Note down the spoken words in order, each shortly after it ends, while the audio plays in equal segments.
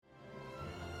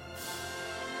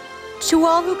To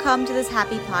all who come to this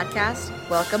happy podcast,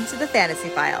 welcome to the Fantasy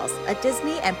Files, a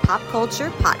Disney and pop culture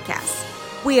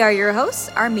podcast. We are your hosts,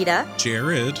 Armida,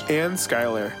 Jared, and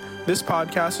Skylar. This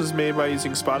podcast was made by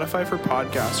using Spotify for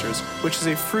Podcasters, which is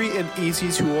a free and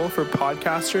easy tool for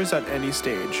podcasters at any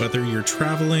stage. Whether you're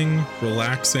traveling,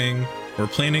 relaxing, or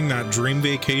planning that dream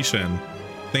vacation,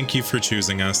 thank you for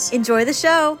choosing us. Enjoy the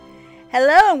show.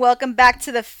 Hello and welcome back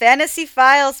to the Fantasy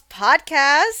Files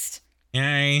podcast.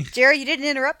 Yay. Jared, you didn't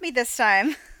interrupt me this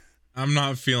time. I'm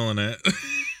not feeling it.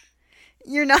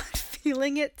 You're not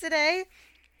feeling it today?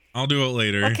 I'll do it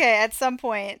later. Okay, at some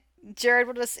point, Jared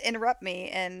will just interrupt me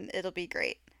and it'll be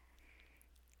great.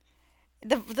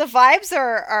 The vibes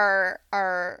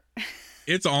are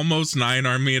It's almost 9,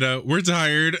 Armida. We're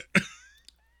tired.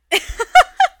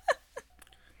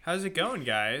 How's it going,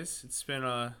 guys? It's been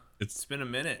a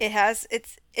minute.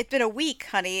 It's been a week,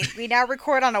 honey. We now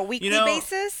record on a weekly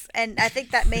basis, and I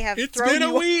think that may have thrown you It's been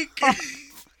a week.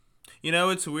 You know,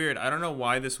 it's weird. I don't know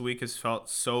why this week has felt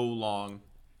so long.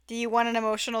 Do you want an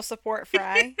emotional support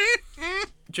fry?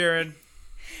 Jared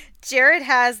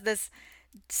has this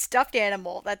stuffed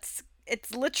animal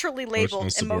it's literally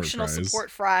labeled emotional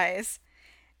support fries,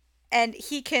 and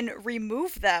he can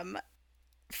remove them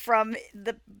from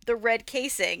the red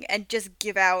casing and just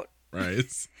give out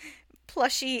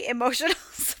plushy emotional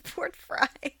support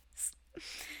fries.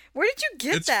 Where did you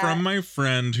get that? It's from my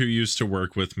friend who used to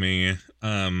work with me.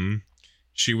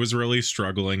 She was really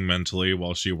struggling mentally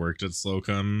while she worked at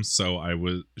Slocum, so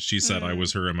she said I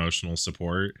was her emotional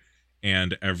support.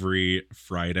 And every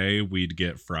Friday we'd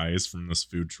get fries from this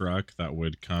food truck that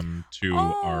would come to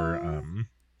our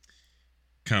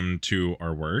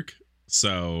work.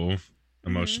 So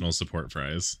emotional support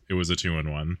fries. It was a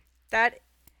 2-in-1.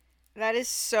 That is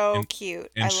so cute.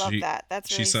 I love that.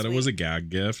 That's really She said sweet. It was a gag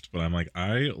gift, but I'm like,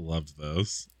 I love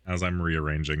this as I'm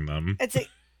rearranging them.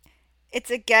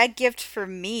 It's a gag gift for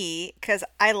me because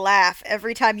I laugh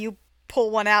every time you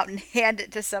pull one out and hand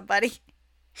it to somebody.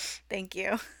 Thank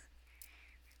you.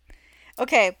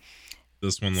 Okay.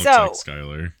 This one looks like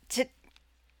Skylar.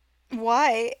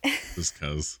 Why? Just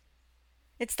because.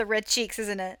 It's the red cheeks,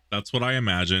 isn't it? That's what I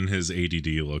imagine his ADD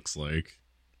looks like.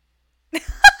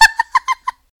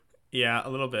 Yeah, a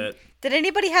little bit. Did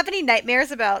anybody have any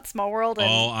nightmares about Small World?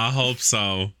 Oh, I hope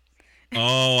so.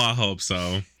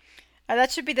 That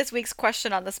should be this week's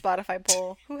question on the Spotify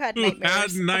poll. Who had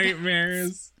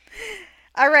nightmares?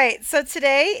 All right, so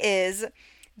today is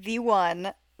the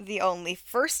one, the only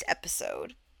first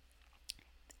episode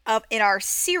in our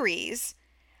series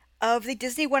of the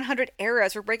Disney 100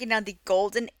 eras. We're breaking down the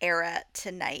golden era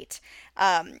tonight.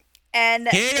 And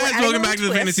hey guys, welcome back to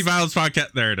the Fantasy Files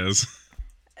podcast. There it is.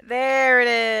 There it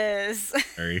is.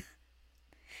 Sorry.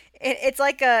 It's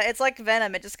like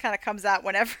Venom. It just kind of comes out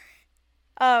whenever.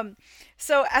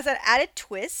 So as an added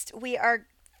twist, we are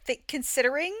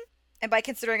considering, and by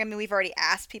considering I mean we've already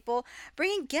asked people,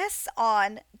 bringing guests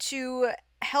on to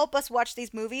help us watch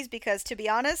these movies because, to be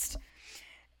honest,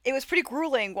 it was pretty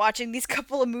grueling watching these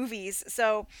couple of movies.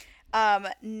 So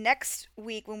next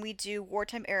week when we do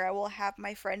Wartime Era, we'll have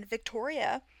my friend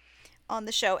Victoria on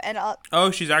the show, and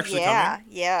she's actually coming?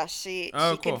 Yeah, she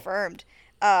cool. confirmed.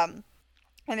 And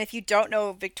if you don't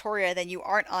know Victoria, then you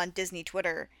aren't on Disney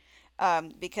Twitter,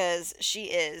 because she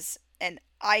is an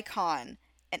icon,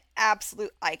 an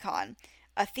absolute icon,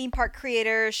 a theme park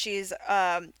creator. She's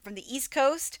from the East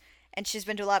Coast, and she's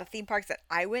been to a lot of theme parks that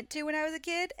I went to when I was a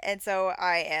kid, and so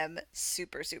I am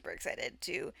super, super excited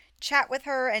to chat with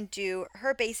her and do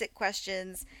her basic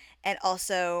questions, and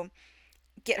also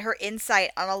get her insight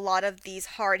on a lot of these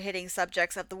hard-hitting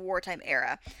subjects of the wartime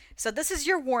era. So this is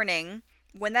your warning.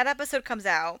 When that episode comes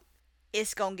out,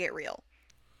 it's gonna get real.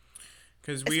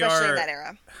 Because especially in that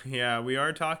era. Yeah, we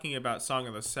are talking about Song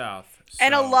of the South.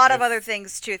 And a lot of other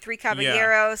things, too. Three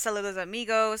Caballeros, Saludos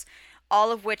Amigos,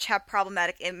 all of which have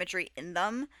problematic imagery in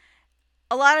them.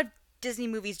 A lot of Disney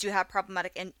movies do have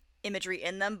problematic imagery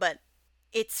in them, but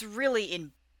it's really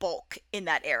in bulk in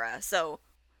that era. So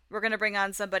we're going to bring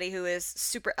on somebody who is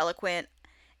super eloquent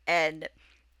and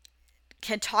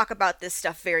can talk about this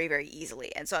stuff very, very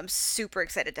easily. And so I'm super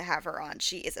excited to have her on.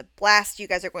 She is a blast. You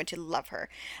guys are going to love her.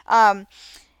 Are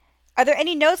there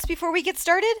any notes before we get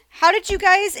started? How did you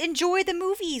guys enjoy the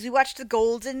movies? We watched The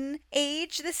Golden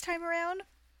Age this time around.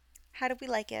 How did we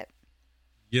like it?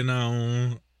 You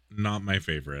know, not my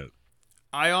favorite.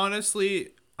 I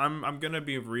honestly, I'm going to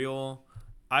be real.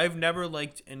 I've never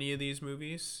liked any of these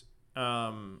movies.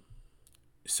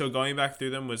 So going back through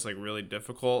them was like really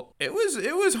difficult. It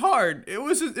was hard. It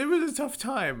was a tough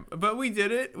time, but we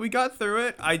did it. We got through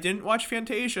it. I didn't watch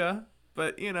Fantasia,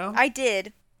 but you know. I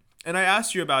did. And I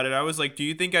asked you about it. I was like, "Do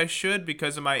you think I should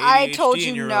because of my ADHD?" I told you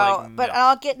and you were no, like, but "No."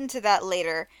 I'll get into that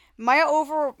later. My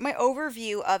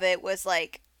overview of it was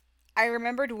like I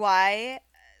remembered why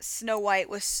Snow White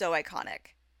was so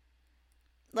iconic.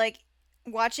 Like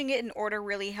watching it in order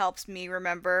really helps me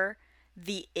remember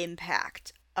the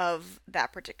impact of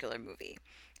that particular movie.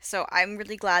 So I'm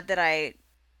really glad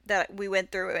that we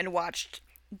went through and watched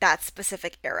that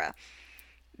specific era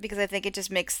because I think it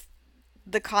just makes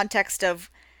the context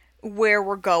of where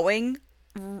we're going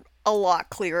a lot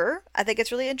clearer. I think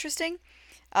it's really interesting.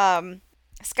 Um,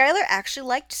 Skylar actually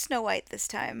liked Snow White this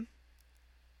time.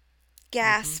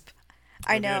 Gasp.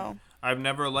 I I did. know. I've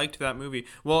never liked that movie.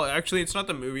 Well, actually, it's not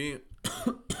the movie.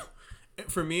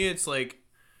 For me, it's like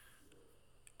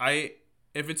I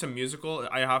if it's a musical,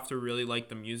 I have to really like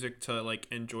the music to like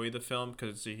enjoy the film because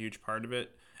it's a huge part of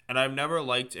it. And I've never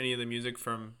liked any of the music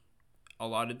from a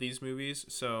lot of these movies.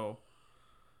 So,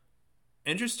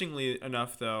 interestingly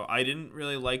enough, though, I didn't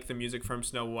really like the music from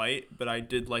Snow White, but I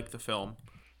did like the film.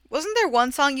 Wasn't there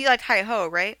one song you liked, Hi Ho,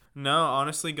 right? No,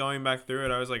 honestly, going back through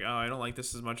it, I was like, oh, I don't like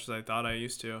this as much as I thought I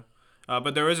used to.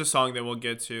 But there is a song that we'll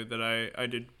get to that I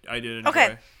did enjoy.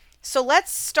 Okay, so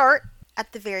let's start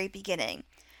at the very beginning.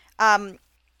 Um,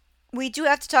 we do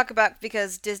have to talk about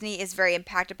because Disney is very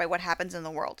impacted by what happens in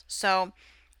the world. So,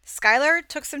 Skylar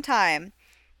took some time,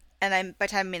 and by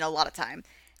time I mean a lot of time,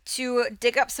 to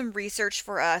dig up some research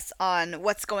for us on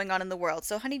what's going on in the world.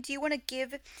 So, honey, do you want to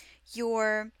give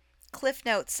your cliff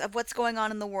notes of what's going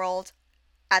on in the world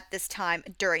at this time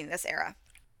during this era?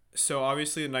 So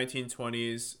obviously, the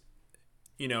 1920s,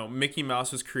 Mickey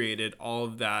Mouse was created. All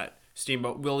of that.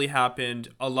 Steamboat Willie happened.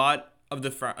 A lot of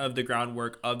the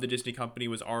groundwork of the Disney company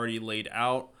was already laid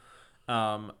out.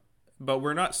 But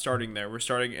we're not starting there. We're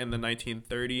starting in the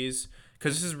 1930s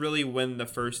because this is really when the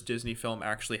first Disney film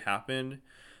actually happened.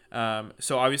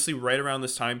 So obviously, right around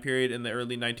this time period in the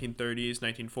early 1930s,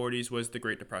 1940s was the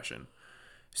Great Depression.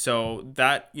 So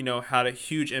that, had a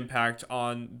huge impact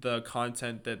on the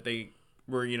content that they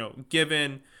were,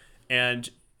 given. And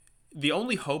the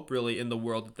only hope really in the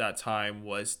world at that time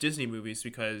was Disney movies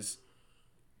because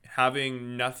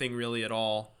having nothing really at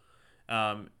all,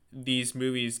 these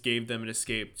movies gave them an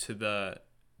escape to the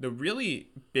really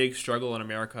big struggle in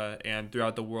America and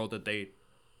throughout the world that they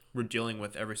were dealing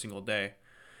with every single day.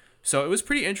 So it was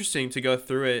pretty interesting to go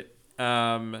through it.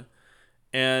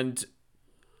 And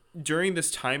during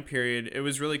this time period, it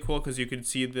was really cool because you could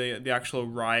see the actual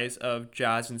rise of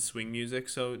jazz and swing music.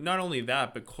 So not only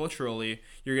that, but culturally,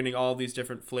 you're getting all these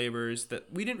different flavors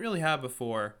that we didn't really have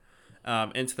before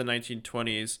into the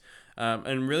 1920s.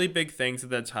 And really big things at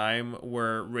that time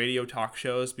were radio talk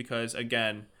shows because,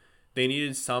 again, they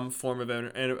needed some form of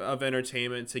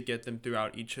entertainment to get them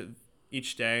throughout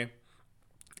each day.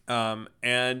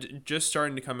 And just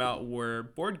starting to come out were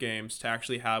board games to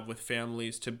actually have with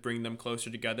families to bring them closer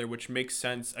together, which makes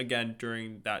sense, again,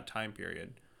 during that time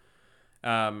period.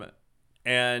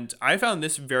 And I found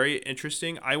this very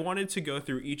interesting. I wanted to go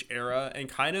through each era and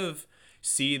kind of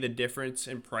see the difference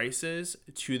in prices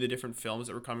to the different films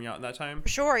that were coming out in that time.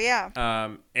 Sure,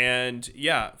 yeah. And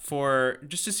yeah, for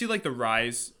just to see like the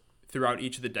rise throughout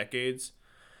each of the decades.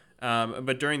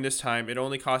 But during this time, it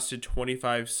only costed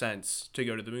 25 cents to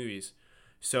go to the movies.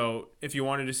 So if you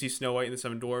wanted to see Snow White and the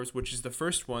Seven Dwarfs, which is the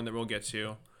first one that we'll get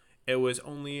to, it was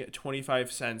only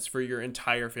 25 cents for your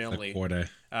entire family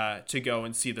to go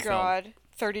and see the film. God,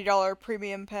 $30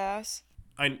 premium pass.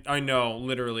 I know,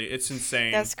 literally. It's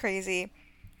insane. That's crazy.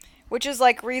 Which is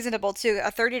like reasonable too.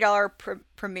 A $30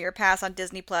 premiere pass on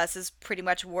Disney Plus is pretty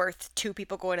much worth two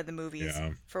people going to the movies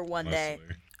for one day.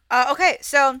 Okay,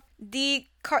 so the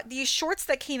shorts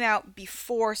that came out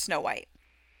before Snow White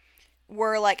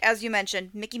were like, as you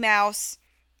mentioned, Mickey Mouse,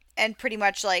 and pretty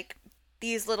much like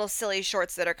these little silly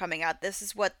shorts that are coming out. This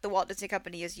is what the Walt Disney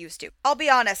Company is used to. I'll be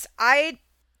honest, I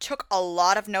took a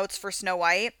lot of notes for Snow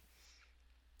White,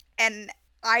 and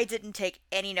I didn't take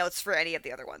any notes for any of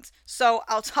the other ones. So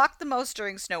I'll talk the most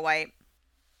during Snow White,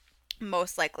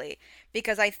 most likely,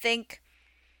 because I think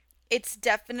it's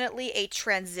definitely a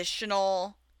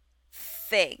transitional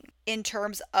thing in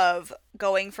terms of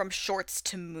going from shorts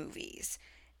to movies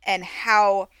and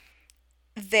how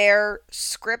their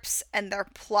scripts and their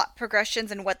plot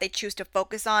progressions and what they choose to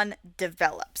focus on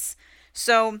develops.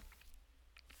 So,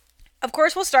 of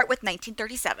course, we'll start with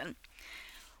 1937,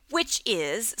 which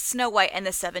is Snow White and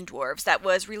the Seven Dwarfs, that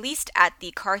was released at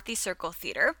the Carthay Circle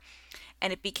Theater,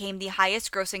 and it became the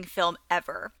highest grossing film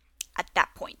ever at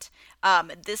that point.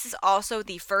 This is also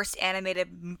the first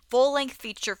animated full-length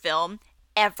feature film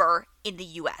ever in the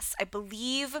US. I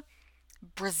believe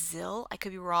Brazil, I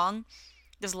could be wrong.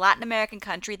 There's a Latin American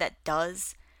country that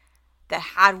does that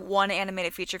had one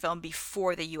animated feature film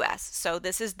before the US. So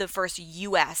this is the first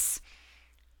US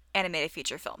animated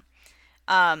feature film.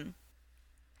 And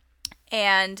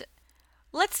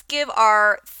let's give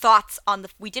our thoughts on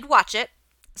we did watch it,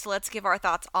 so let's give our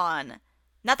thoughts on,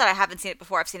 not that I haven't seen it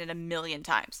before, I've seen it a million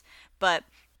times, but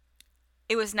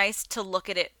it was nice to look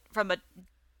at it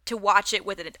to watch it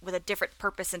with a different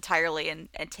purpose entirely and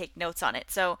take notes on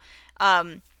it. So,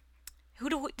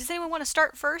 does anyone want to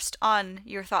start first on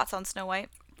your thoughts on Snow White?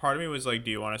 Part of me was like,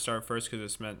 do you want to start first because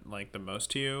it's meant like the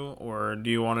most to you, or do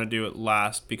you want to do it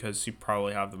last because you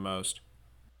probably have the most?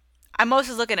 I'm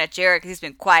mostly looking at Jared because he's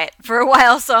been quiet for a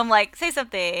while, so I'm like, say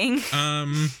something.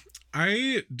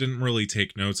 I didn't really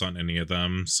take notes on any of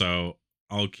them, so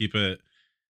I'll keep it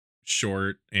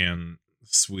short and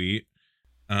sweet.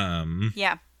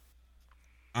 Yeah.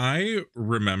 I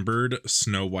remembered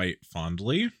Snow White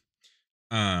fondly,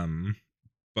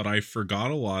 but I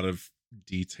forgot a lot of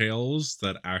details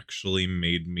that actually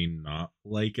made me not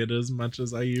like it as much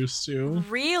as I used to.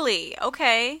 Really?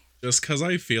 Okay. Just because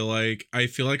I feel like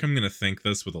I'm gonna think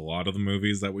this with a lot of the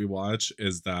movies that we watch,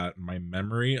 is that my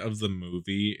memory of the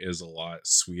movie is a lot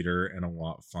sweeter and a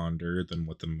lot fonder than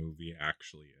what the movie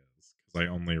actually is. Because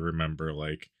I only remember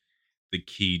like the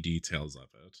key details of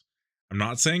it. I'm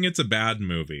not saying it's a bad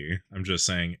movie. I'm just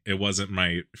saying it wasn't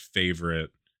my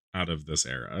favorite out of this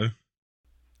era.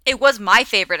 It was my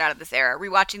favorite out of this era.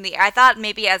 Rewatching I thought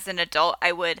maybe as an adult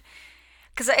I would,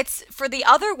 because it's for the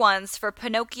other ones, for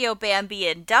Pinocchio, Bambi,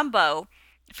 and Dumbo,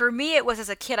 for me it was as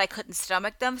a kid I couldn't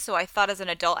stomach them, so I thought as an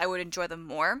adult I would enjoy them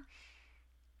more.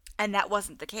 And that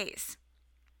wasn't the case,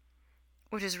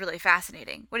 which is really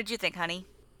fascinating. What did you think, honey?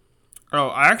 Oh,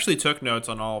 I actually took notes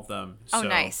on all of them. Oh,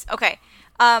 nice. Okay.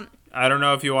 I don't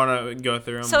know if you want to go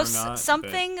through them or not.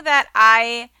 Something that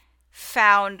I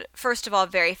found, first of all,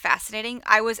 very fascinating.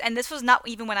 And this was not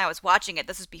even when I was watching it.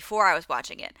 This was before I was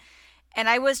watching it. And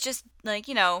I was just like,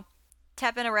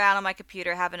 tapping around on my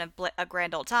computer, having a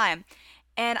grand old time.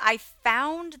 And I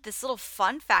found this little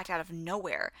fun fact out of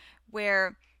nowhere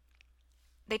where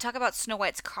they talk about Snow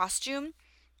White's costume,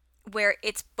 where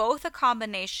it's both a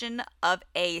combination of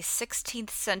a 16th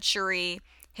century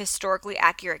historically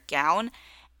accurate gown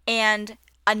and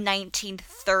a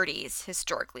 1930s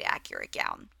historically accurate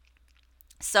gown.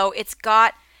 So it's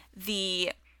got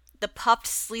the puffed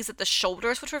sleeves at the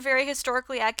shoulders, which were very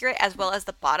historically accurate, as well as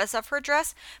the bodice of her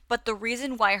dress. But the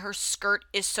reason why her skirt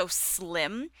is so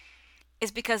slim is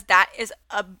because that is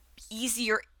a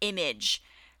easier image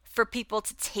for people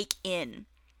to take in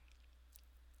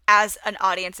as an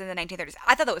audience in the 1930s.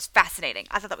 I thought that was fascinating.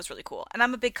 I thought that was really cool. And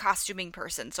I'm a big costuming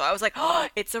person, so I was like, oh,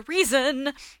 it's a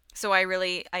reason. So I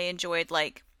enjoyed,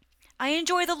 I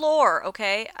enjoy the lore,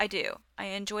 okay? I do. I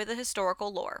enjoy the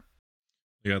historical lore.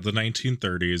 Yeah, the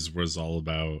 1930s was all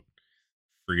about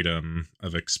freedom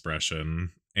of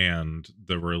expression and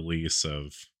the release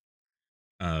of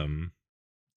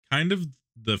kind of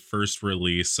the first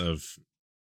release of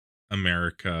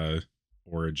America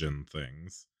origin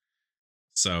things.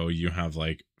 So you have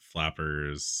like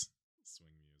flappers, swing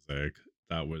music.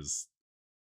 That was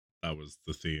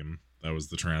the theme. That was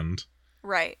the trend.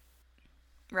 Right.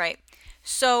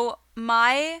 So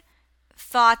my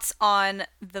thoughts on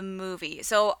the movie.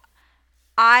 So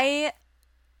I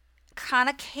kind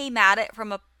of came at it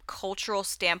from a cultural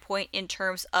standpoint in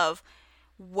terms of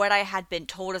what I had been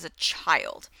told as a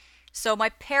child. So my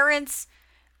parents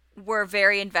were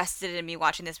very invested in me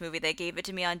watching this movie. They gave it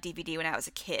to me on DVD when I was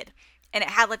a kid. And it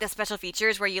had like the special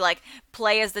features where you like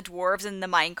play as the dwarves in the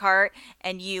minecart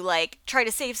and you like try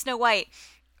to save Snow White.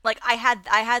 Like I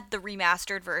had the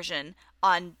remastered version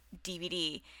on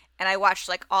DVD, and I watched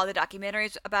like all the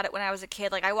documentaries about it when I was a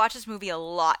kid. Like I watched this movie a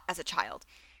lot as a child.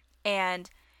 And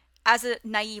as a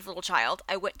naive little child,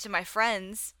 I went to my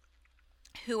friends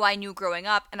who I knew growing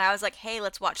up and I was like, "Hey,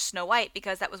 let's watch Snow White,"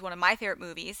 because that was one of my favorite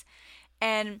movies.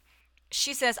 And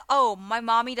she says, "Oh, my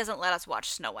mommy doesn't let us watch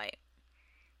Snow White."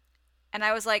 And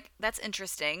I was like, that's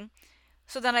interesting.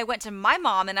 So then I went to my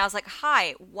mom and I was like,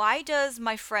 hi, why does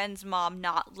my friend's mom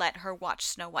not let her watch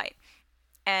Snow White?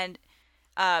 And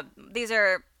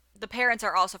the parents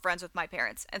are also friends with my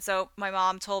parents. And so my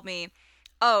mom told me,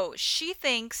 oh, she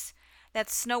thinks that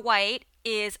Snow White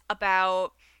is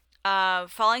about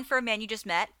falling for a man you just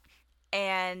met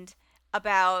and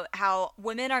about how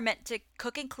women are meant to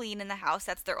cook and clean in the house.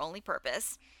 That's their only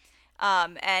purpose.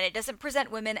 And it doesn't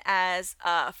present women as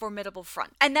a formidable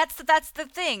front. And that's the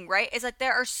thing, right? Is like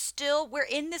we're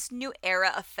in this new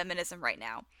era of feminism right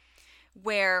now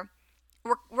where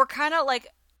we're kind of like,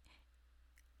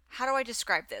 how do I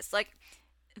describe this? Like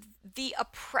the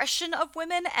oppression of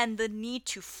women and the need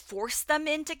to force them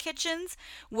into kitchens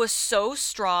was so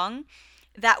strong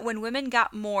that when women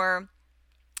got more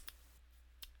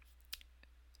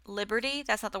liberty,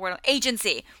 that's not the word,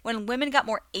 agency. When women got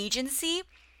more agency,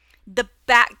 the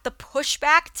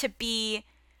pushback to be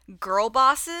girl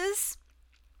bosses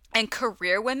and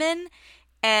career women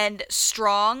and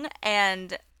strong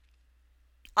and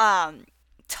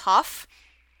tough,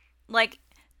 like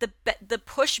the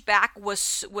pushback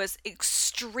was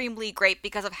extremely great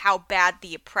because of how bad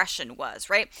the oppression was,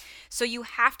 right? So you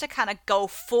have to kind of go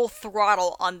full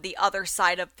throttle on the other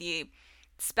side of the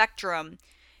spectrum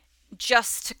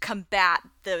just to combat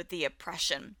the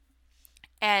oppression.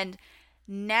 And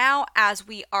now, as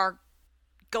we are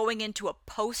going into a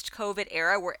post-COVID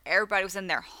era where everybody was in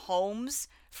their homes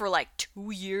for like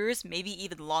 2 years, maybe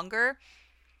even longer,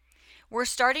 we're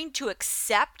starting to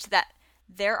accept that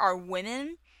there are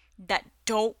women that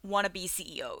don't want to be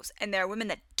CEOs, and there are women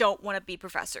that don't want to be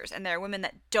professors, and there are women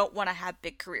that don't want to have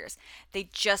big careers. They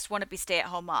just want to be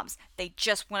stay-at-home moms. They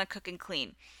just want to cook and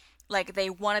clean. Like, they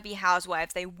want to be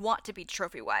housewives. They want to be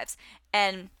trophy wives.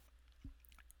 And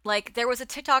like, there was a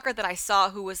TikToker that I saw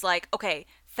who was like, okay,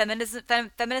 feminists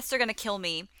are going to kill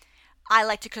me. I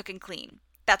like to cook and clean.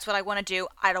 That's what I want to do.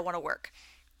 I don't want to work.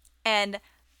 And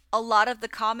a lot of the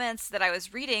comments that I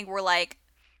was reading were like,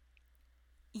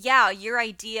 yeah, your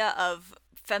idea of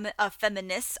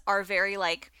feminists are very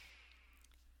like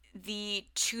the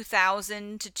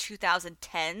 2000 to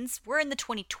 2010s. We're in the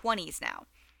 2020s now.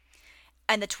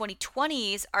 And the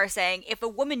 2020s are saying if a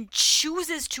woman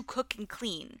chooses to cook and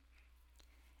clean,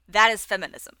 that is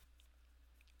feminism.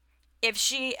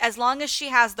 As long as she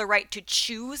has the right to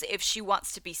choose if she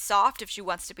wants to be soft, if she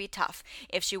wants to be tough,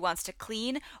 if she wants to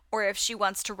clean, or if she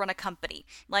wants to run a company.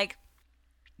 Like,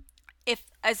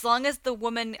 as long as the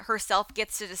woman herself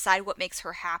gets to decide what makes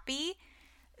her happy,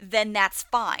 then that's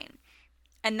fine.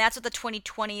 And that's what the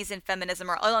 2020s in feminism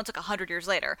are. Oh, it took 100 years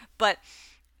later, but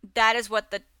that is what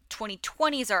the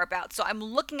 2020s are about. So I'm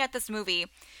looking at this movie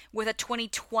with a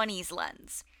 2020s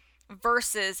lens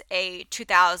versus a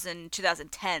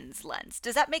 2010s lens.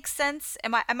 Does that make sense?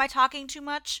 Am I talking too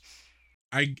much?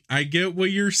 I get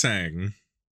what you're saying.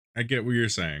 Because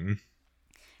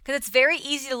it's very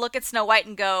easy to look at Snow White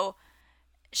and go,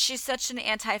 she's such an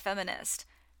anti-feminist.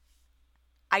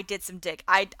 I did some dig.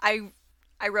 I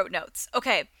wrote notes.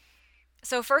 Okay,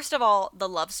 so first of all, the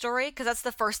love story, because that's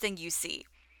the first thing you see,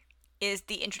 is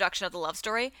the introduction of the love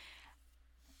story.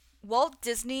 Walt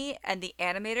Disney and the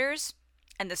animators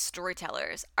and the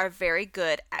storytellers are very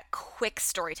good at quick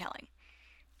storytelling.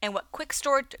 And what quick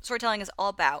storytelling is all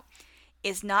about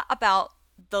is not about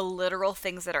the literal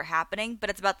things that are happening, but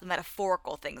it's about the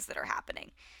metaphorical things that are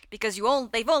happening. Because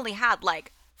they've only had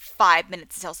like 5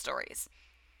 minutes to tell stories.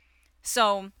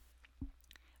 So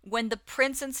when the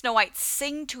prince and Snow White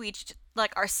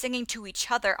are singing to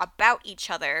each other about each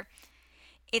other,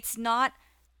 it's not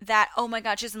that, oh my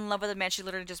god, she's in love with a man she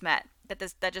literally just met,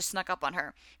 that just snuck up on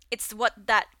her. It's what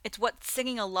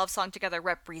singing a love song together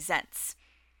represents.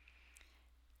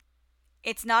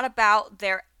 It's not about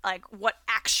their what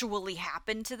actually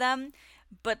happened to them,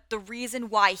 but the reason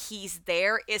why he's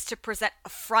there is to present a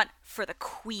front for the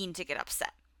queen to get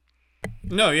upset.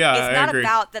 No, yeah, it's I not agree.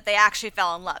 about that they actually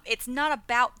fell in love. It's not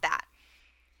about that.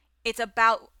 It's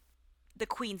about the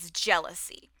queen's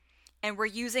jealousy. And we're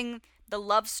using the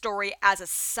love story as a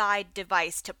side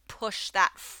device to push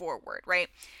that forward, right?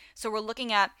 So we're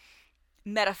looking at,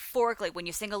 metaphorically, when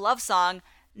you sing a love song,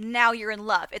 now you're in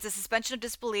love. It's a suspension of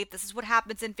disbelief. This is what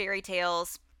happens in fairy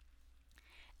tales.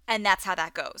 And that's how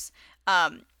that goes.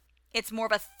 It's more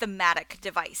of a thematic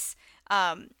device.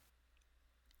 And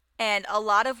a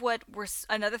lot of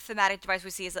another thematic device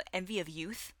we see is the envy of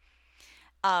youth.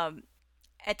 And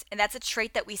that's a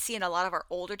trait that we see in a lot of our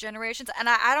older generations. And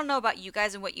I don't know about you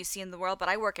guys and what you see in the world, but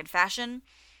I work in fashion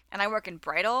and I work in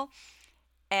bridal.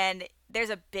 And there's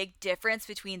a big difference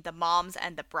between the moms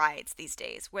and the brides these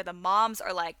days, where the moms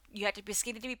are like, you have to be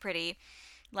skinny to be pretty.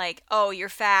 Like, oh, you're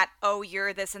fat. Oh,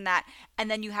 you're this and that.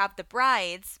 And then you have the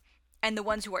brides and the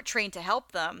ones who are trained to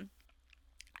help them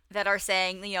that are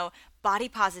saying, body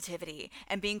positivity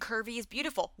and being curvy is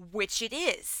beautiful, which it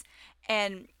is.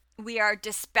 And we are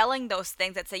dispelling those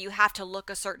things that say you have to look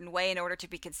a certain way in order to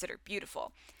be considered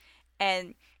beautiful.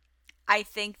 And I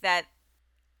think that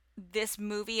this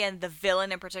movie and the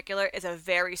villain in particular is a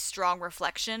very strong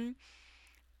reflection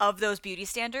of those beauty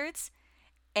standards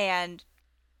and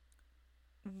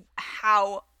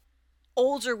how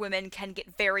older women can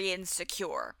get very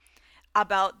insecure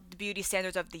about the beauty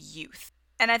standards of the youth.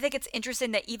 And I think it's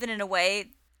interesting that even in a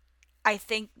way, I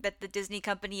think that the Disney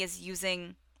company is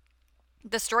using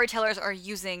the storytellers are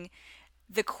using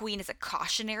the queen as a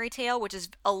cautionary tale, which is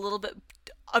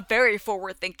a very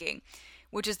forward thinking,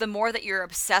 which is the more that you're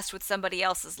obsessed with somebody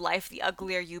else's life, the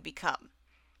uglier you become,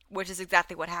 which is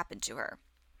exactly what happened to her.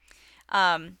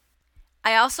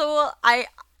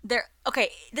 Okay,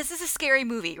 this is a scary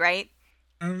movie, right?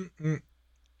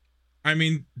 I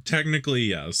mean, technically,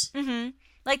 yes. Mm-hmm.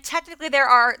 Like, technically, there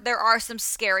are some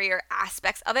scarier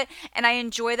aspects of it, and I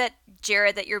enjoy that,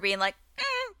 Jared, that you're being like,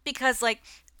 because, like,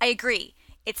 I agree,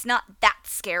 it's not that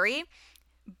scary,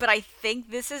 but I think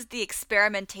this is the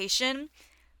experimentation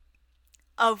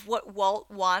of what Walt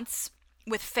wants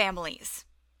with families.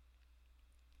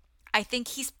 I think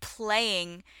he's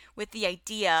playing with the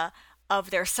idea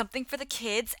of there's something for the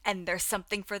kids and there's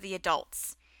something for the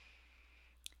adults.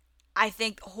 I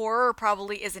think horror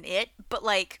probably isn't it, but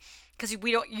like, because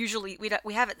we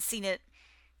haven't seen it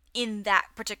in that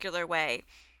particular way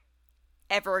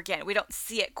ever again. We don't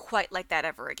see it quite like that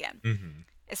ever again,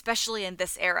 especially in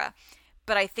this era.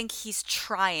 But I think he's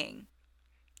trying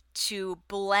to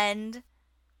blend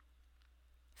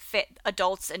fit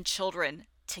adults and children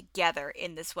together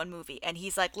in this one movie. And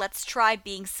he's like, let's try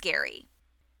being scary.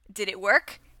 Did it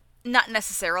work? Not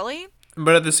necessarily.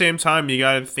 But at the same time, you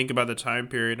got to think about the time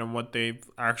period and what they've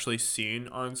actually seen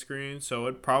on screen. So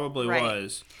it probably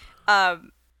was. I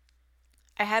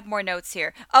had more notes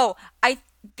here.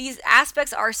 These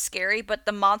aspects are scary, but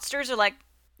the monsters are like,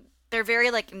 they're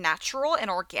very like natural and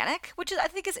organic, which I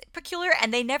think is peculiar,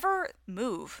 and they never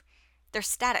move. They're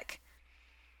static.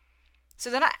 So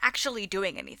they're not actually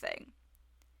doing anything.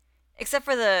 Except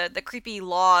for the creepy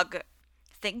log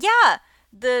thing. Yeah,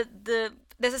 there's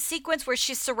a sequence where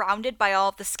she's surrounded by all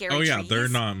of the scary trees. Oh yeah, they're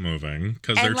not moving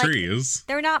because they're trees.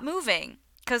 They're not moving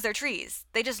because they're trees.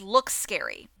 They just look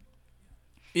scary.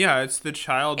 Yeah, it's the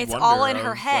child It's wonder all in of,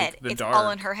 her head. Like, the it's dark.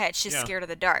 all in her head. She's scared of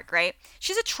the dark, right?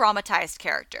 She's a traumatized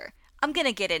character. I'm going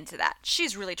to get into that.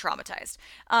 She's really traumatized.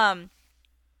 And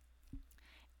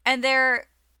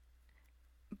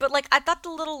but like, I thought the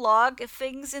little log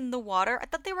things in the water, I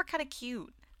thought they were kind of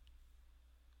cute.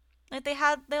 Like they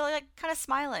were like kind of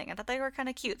smiling. I thought they were kind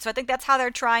of cute. So I think that's how they're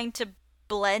trying to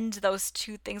blend those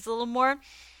two things a little more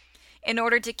in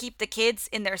order to keep the kids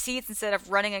in their seats instead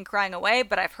of running and crying away.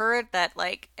 But I've heard that,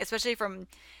 like, especially from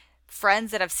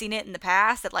friends that have seen it in the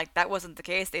past, that like that wasn't the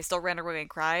case. They still ran away and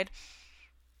cried.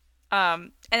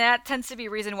 And that tends to be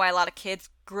a reason why a lot of kids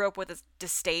grew up with a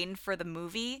disdain for the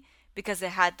movie, because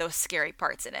it had those scary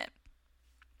parts in it.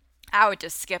 I would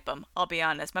just skip them, I'll be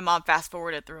honest. My mom fast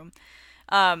forwarded through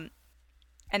them.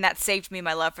 And that saved me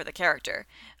my love for the character.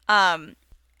 And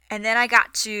then I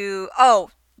got to,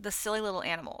 the silly little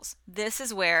animals. This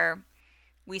is where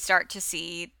we start to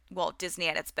see Walt Disney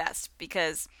at its best,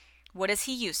 because what is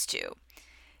he used to?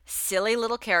 Silly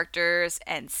little characters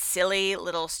and silly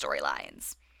little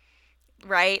storylines,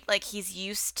 right? Like, he's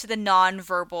used to the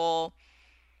nonverbal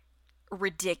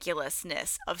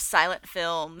ridiculousness of silent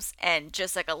films and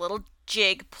just like a little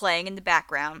jig playing in the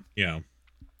background. Yeah.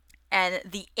 And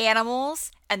the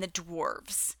animals and the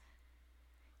dwarves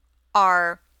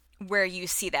are where you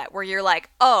see that, where you're like,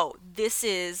 oh, this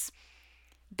is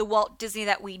the Walt Disney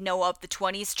that we know of the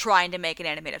 20s trying to make an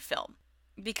animated film.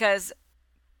 Because,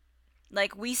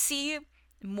 like, we see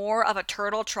more of a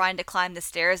turtle trying to climb the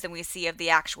stairs than we see of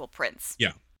the actual prince.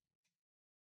 Yeah.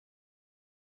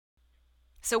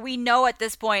 So we know at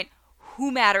this point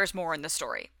who matters more in the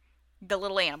story. The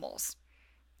little animals.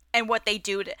 And what they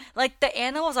do to... Like, the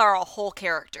animals are a whole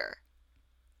character.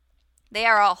 They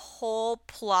are a whole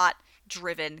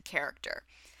plot-driven character.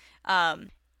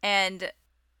 And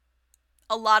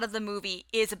a lot of the movie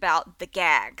is about the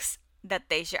gags that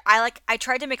they share. I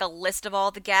tried to make a list of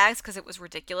all the gags because it was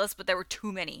ridiculous, but there were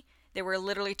too many. There were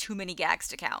literally too many gags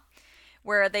to count.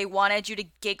 Where they wanted you to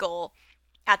giggle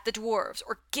at the dwarves,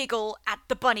 or giggle at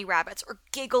the bunny rabbits, or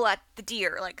giggle at the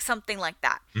deer, like something like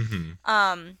that.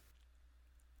 Mm-hmm.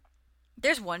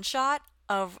 There's one shot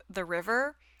of the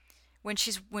river when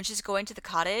she's going to the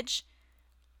cottage.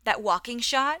 That walking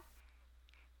shot.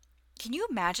 Can you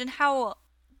imagine how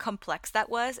complex that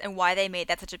was and why they made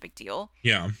that such a big deal?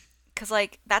 Yeah. Because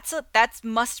like that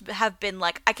must have been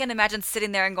like, I can imagine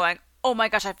sitting there and going, oh my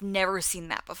gosh, I've never seen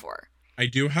that before. I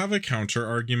do have a counter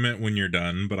argument when you're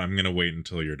done, but I'm gonna wait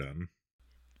until you're done.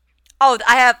 Oh,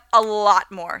 I have a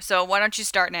lot more. So why don't you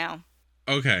start now?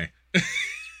 Okay.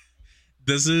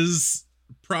 This is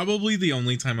probably the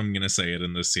only time I'm going to say it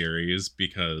in this series,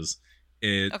 because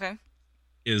it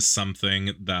is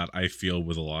something that I feel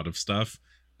with a lot of stuff.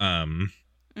 And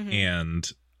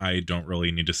I don't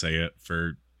really need to say it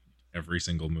for every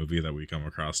single movie that we come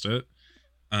across it.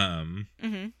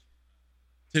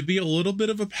 to be a little bit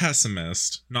of a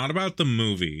pessimist, not about the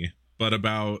movie, but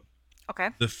about Okay.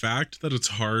 the fact that it's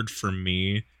hard for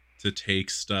me to take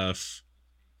stuff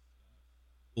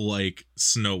like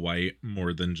Snow White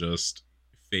more than just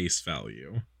face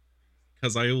value.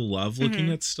 Because I love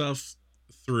looking at stuff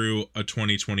through a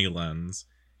 2020 lens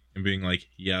and being like,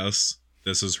 yes,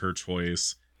 this is her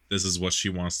choice. This is what she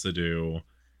wants to do.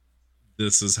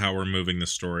 This is how we're moving the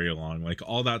story along. Like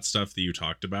all that stuff that you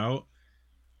talked about.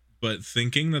 But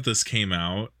thinking that this came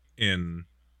out in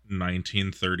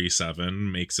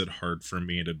 1937 makes it hard for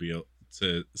me to be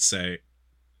to say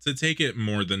to take it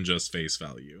more than just face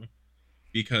value,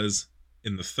 because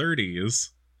in the 30s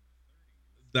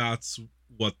that's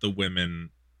what the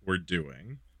women were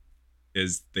doing,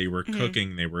 is they were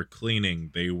cooking, they were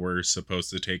cleaning, they were supposed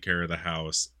to take care of the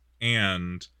house,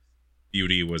 and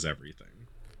beauty was everything.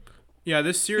 Yeah,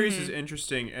 this series is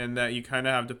interesting in that you kind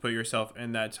of have to put yourself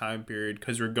in that time period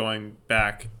because we're going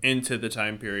back into the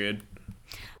time period.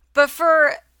 But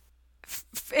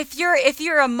if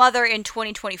you're a mother in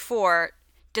 2024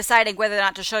 deciding whether or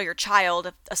not to show your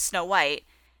child a Snow White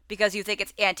because you think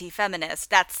it's anti-feminist,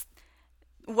 that's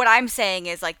what I'm saying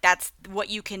is like that's what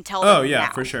you can tell them. Oh yeah,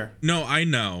 now. for sure. No, I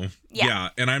know. Yeah,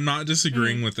 and I'm not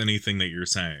disagreeing with anything that you're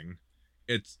saying.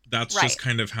 That's Right. just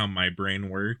kind of how my brain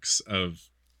works, of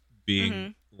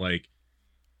being like,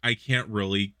 I can't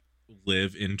really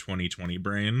live in 2020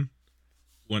 brain.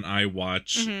 When I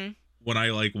watch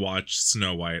watch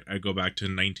Snow White, I go back to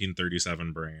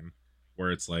 1937 brain,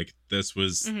 where it's like this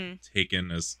was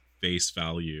taken as face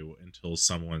value until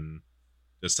someone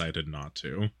decided not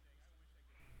to.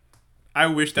 I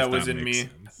wish that was that in makes me.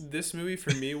 sense. This movie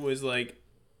for me was like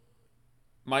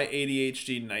my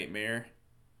ADHD nightmare.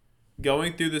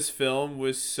 Going through this film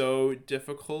was so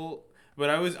difficult, but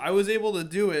I was able to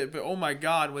do it, but oh my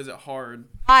god, was it hard.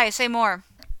 Hi, say more.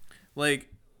 Like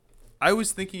I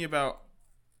was thinking about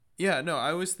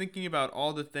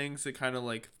all the things that kind of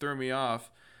like threw me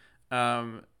off.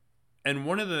 And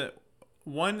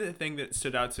one thing that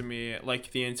stood out to me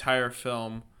like the entire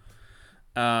film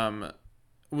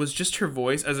was just her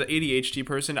voice. As an ADHD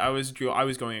person, I was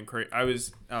going in crazy. It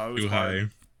was Too hard. high.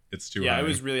 It's too high. Yeah, it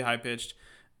was really high pitched.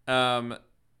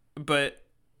 But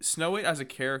Snow White as a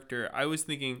character, I was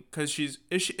thinking because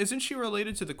isn't she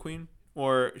related to the Queen,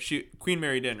 or Queen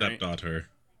married in, right? Stepdaughter.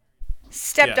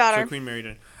 Stepdaughter. Yeah, so Queen married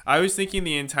in. I was thinking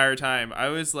the entire time. I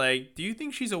was like, do you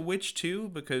think she's a witch too?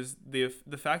 Because the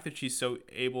fact that she's so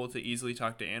able to easily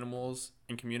talk to animals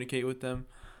and communicate with them,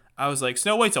 I was like,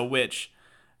 Snow White's a witch.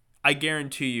 I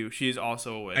guarantee you, she is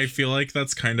also a witch. I feel like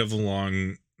that's kind of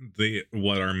along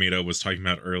what Armida was talking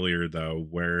about earlier, though,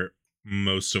 where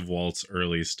most of Walt's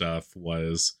early stuff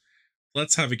was,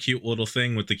 let's have a cute little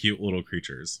thing with the cute little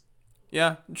creatures.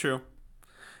 Yeah, true.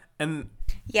 And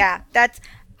Yeah, that's.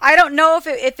 I don't know if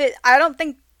it. I don't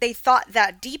think they thought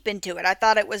that deep into it. I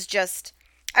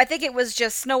think it was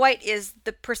just Snow White is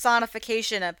the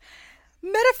personification of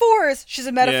metaphors. She's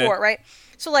a metaphor, right?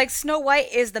 So like Snow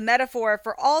White is the metaphor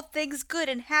for all things good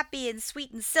and happy and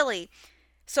sweet and silly.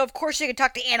 So of course she can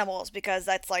talk to animals because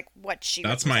that's like what she.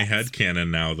 That's my represents. headcanon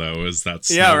now, though, is that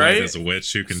Snow White is a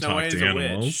witch who can Snow talk White to is a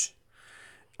animals.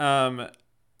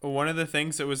 One of the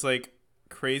things that was like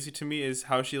crazy to me is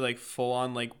how she like full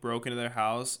on like broke into their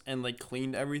house and like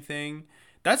cleaned everything.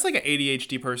 That's like an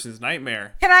ADHD person's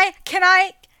nightmare. Can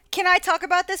I talk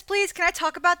about this, please? Can I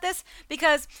talk about this?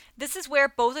 Because this is where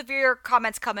both of your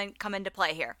comments come into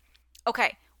play here.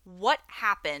 Okay, what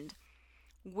happened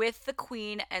with the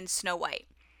Queen and Snow White?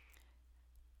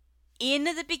 In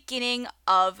the beginning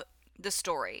of the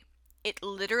story, it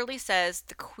literally says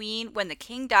the Queen, when the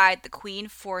king died, the Queen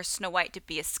forced Snow White to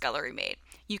be a scullery maid.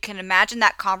 You can imagine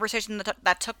that conversation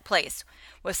that took place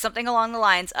was something along the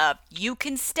lines of, you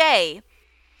can stay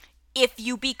if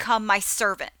you become my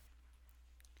servant.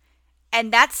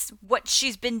 And that's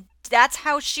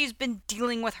how she's been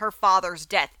dealing with her father's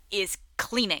death, is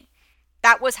cleaning.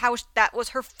 That was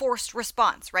her forced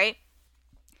response, right?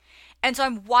 And so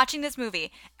I'm watching this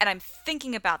movie and I'm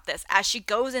thinking about this as she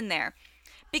goes in there,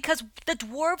 because the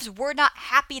dwarves were not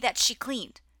happy that she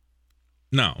cleaned.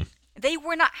 No. They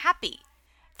were not happy.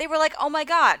 They were like, oh my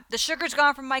god, the sugar's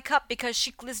gone from my cup because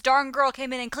this darn girl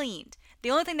came in and cleaned.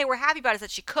 The only thing they were happy about is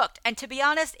that she cooked. And to be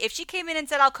honest, if she came in and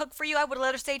said, I'll cook for you, I would have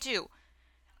let her stay too.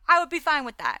 I would be fine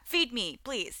with that. Feed me,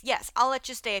 please. Yes, I'll let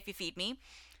you stay if you feed me.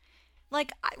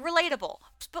 Like, relatable.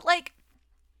 But like,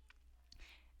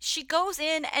 she goes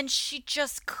in and she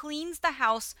just cleans the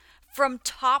house from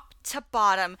top to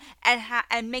bottom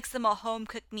and makes them a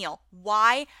home-cooked meal.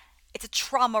 Why? It's a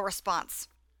trauma response.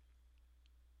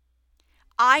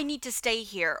 I need to stay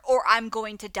here or I'm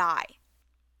going to die.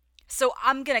 So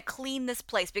I'm going to clean this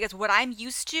place because what I'm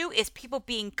used to is people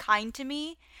being kind to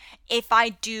me if I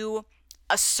do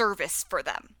a service for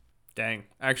them. Dang.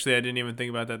 Actually, I didn't even think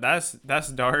about that. That's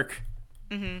dark.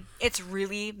 Mm-hmm. It's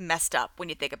really messed up when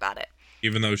you think about it.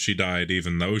 Even though she died,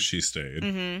 even though she stayed.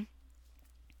 Mm-hmm.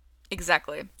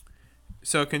 Exactly.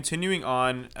 So continuing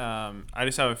on, I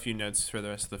just have a few notes for the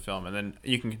rest of the film, and then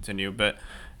you can continue. But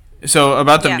so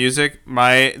about the music,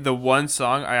 the one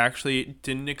song I actually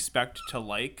didn't expect to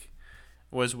like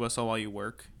was "Whistle While You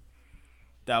Work."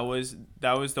 That was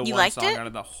the one song out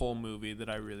of the whole movie that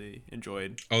I really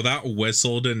enjoyed. Oh, that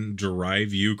whistle didn't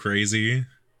drive you crazy?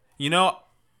 You know,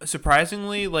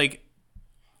 surprisingly, like,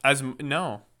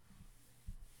 no.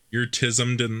 Your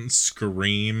tism didn't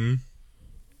scream?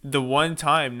 The one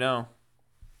time, no.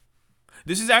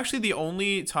 This is actually the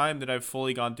only time that I've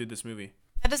fully gone through this movie.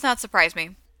 That does not surprise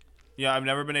me. Yeah, I've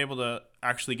never been able to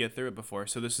actually get through it before,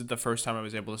 so this is the first time I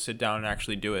was able to sit down and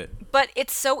actually do it. But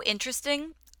it's so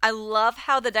interesting. I love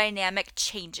how the dynamic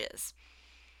changes.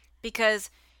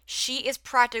 Because she is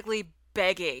practically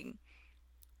begging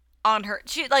on her.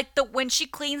 When she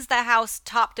cleans the house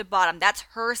top to bottom, that's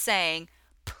her saying,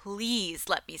 "Please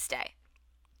let me stay."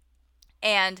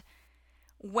 And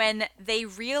when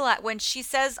she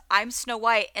says, "I'm Snow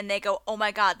White," and they go, "Oh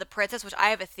my God, the princess," which I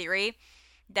have a theory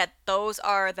that those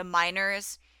are the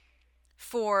miners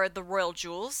for the royal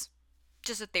jewels.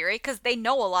 Just a theory, because they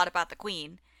know a lot about the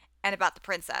queen and about the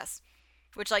princess.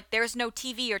 Which, there's no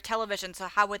TV or television, so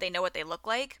how would they know what they look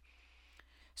like?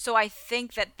 So I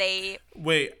think that they...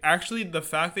 Wait, actually, the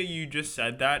fact that you just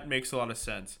said that makes a lot of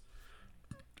sense.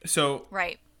 So...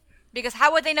 Right. Because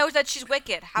how would they know that she's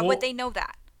wicked? How would they know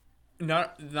that?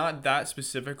 Not that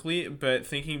specifically, but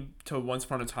thinking to Once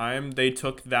Upon a Time, they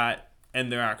took that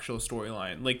and their actual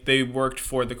storyline. Like, they worked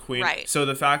for the queen. Right. So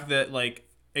the fact that,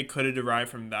 it could have derived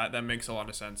from that makes a lot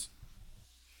of sense.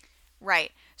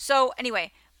 Right. So,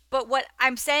 anyway, but what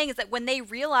I'm saying is that when they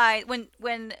realize,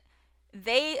 when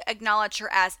they acknowledge her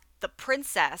as the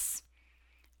princess,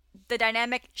 the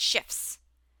dynamic shifts.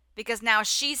 Because now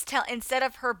instead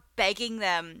of her begging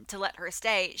them to let her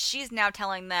stay, she's now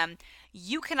telling them,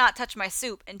 "You cannot touch my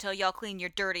soup until y'all clean your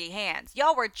dirty hands.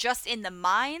 Y'all were just in the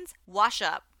mines. Wash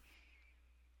up.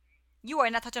 You are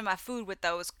not touching my food with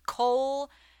those coal,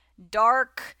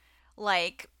 dark,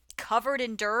 covered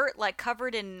in dirt,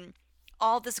 covered in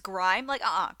all this grime.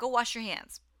 Go wash your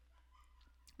hands."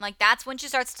 That's when she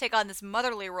starts to take on this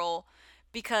motherly role,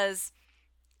 because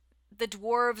the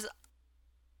dwarves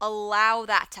allow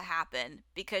that to happen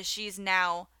because she is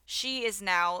now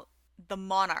the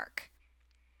monarch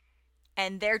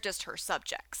and they're just her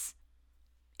subjects.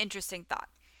 Interesting thought.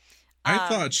 I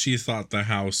thought she thought the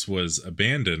house was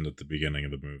abandoned at the beginning of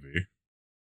the movie.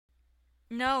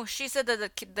 No, she said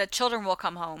that the children will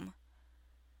come home.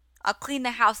 I'll clean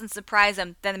the house and surprise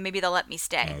them, then maybe they'll let me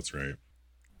stay. Oh, that's right.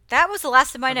 That was the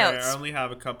last of my notes. I only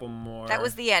have a couple more. That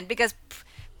was the end, because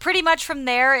pretty much from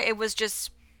there it was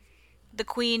just the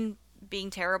queen being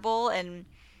terrible and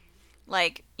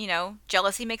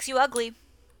jealousy makes you ugly.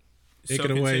 Take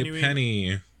it away,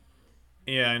 Penny.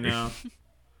 Yeah, I know.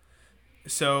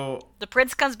 So the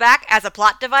prince comes back as a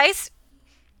plot device.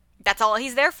 That's all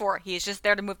he's there for. He's just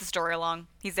there to move the story along.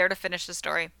 He's there to finish the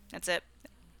story. That's it.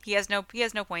 He has no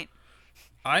point.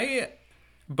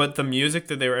 But the music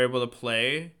that they were able to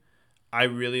play, I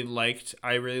really liked.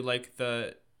 I really liked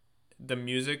the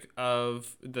music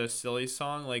of the silly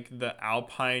song, the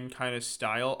Alpine kind of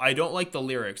style. I don't like the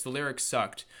lyrics. The lyrics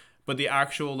sucked, but the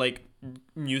actual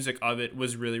music of it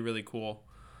was really, really cool.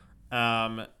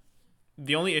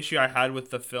 The only issue I had with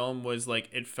the film was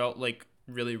it felt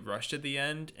really rushed at the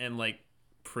end and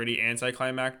pretty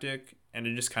anticlimactic, and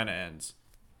it just kind of ends.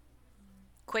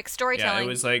 Quick storytelling. Yeah, it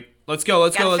was let's go.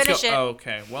 It. Oh,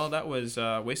 okay, well, that was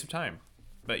a waste of time,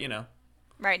 but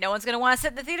Right, no one's going to want to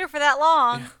sit in the theater for that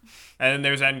long. Yeah. And then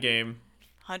there's Endgame.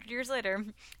 100 years later,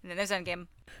 and then there's Endgame.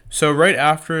 So right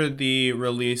after the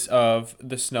release of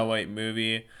the Snow White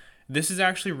movie, this is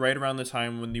actually right around the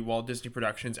time when the Walt Disney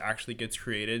Productions actually gets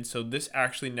created. So this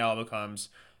actually now becomes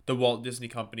the Walt Disney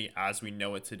Company as we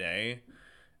know it today.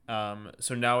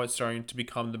 So now it's starting to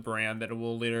become the brand that it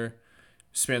will later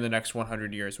span the next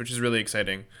 100 years, which is really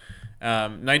exciting.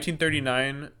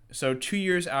 1939, so 2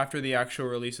 years after the actual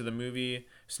release of the movie,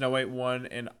 Snow White won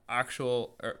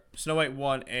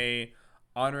a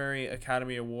honorary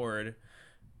Academy Award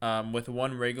with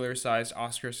one regular-sized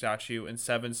Oscar statue and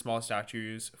 7 small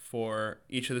statues for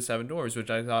each of the 7 dwarves, which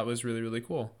I thought was really, really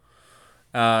cool.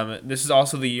 This is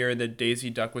also the year that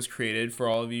Daisy Duck was created. For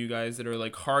all of you guys that are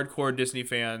hardcore Disney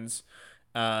fans,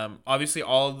 obviously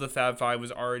all of the Fab Five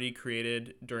was already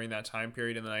created during that time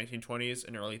period in the 1920s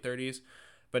and early 30s,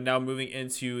 But now moving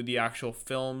into the actual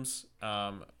films,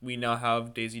 we now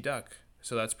have Daisy Duck.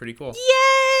 So that's pretty cool.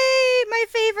 Yay! My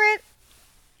favorite.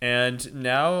 And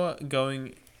now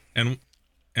going...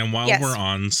 And while Yes. we're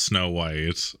on Snow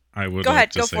White, I would Go like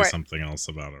ahead, to go say for it. something else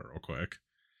about it real quick.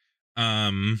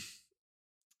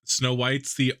 Snow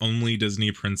White's the only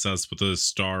Disney princess with a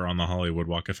star on the Hollywood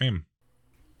Walk of Fame.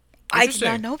 I did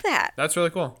not Interesting. know that. That's really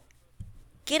cool.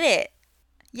 Get it?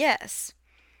 Yes.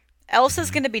 Elsa's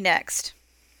going to be next.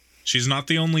 She's not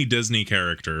the only Disney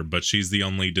character, but she's the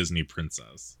only Disney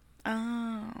princess.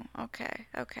 Oh, okay.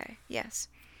 Okay. Yes.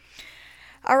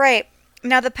 All right.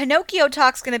 Now the Pinocchio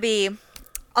talk's going to be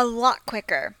a lot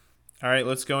quicker. All right,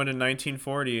 let's go into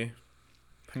 1940.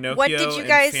 Pinocchio What did you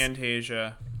guys- and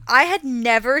Fantasia. I had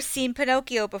never seen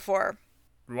Pinocchio before.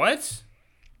 What?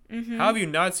 Mm-hmm. How have you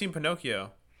not seen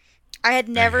Pinocchio? I had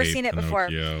never I hate seen it before.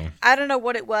 Pinocchio. I don't know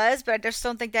what it was, but I just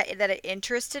don't think that it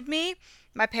interested me.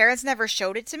 My parents never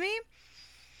showed it to me.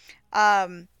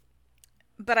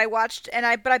 But I watched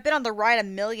but I've been on the ride a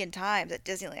million times at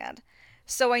Disneyland.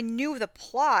 So I knew the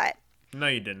plot. No,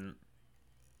 you didn't.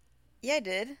 Yeah, I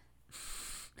did.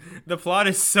 The plot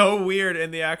is so weird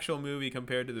in the actual movie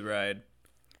compared to the ride.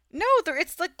 No,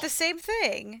 it's like the same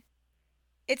thing.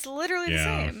 It's literally Yeah. the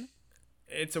same.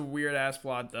 It's a weird ass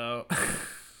plot though.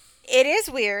 It is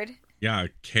weird. Yeah,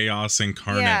 chaos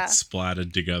incarnate Yeah.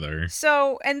 splatted together.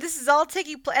 So, and this is all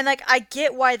taking place, and like I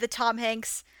get why the Tom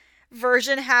Hanks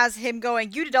version has him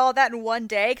going, "You did all that in one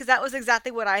day," because that was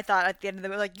exactly what I thought at the end of the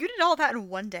movie. Like, you did all that in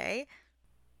one day.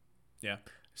 Yeah.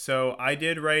 So I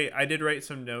did write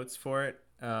some notes for it.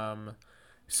 So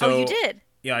Oh, you did?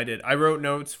 Yeah, I did. I wrote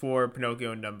notes for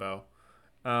Pinocchio and Dumbo.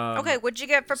 Okay, what'd you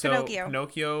get for So Pinocchio?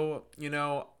 Pinocchio,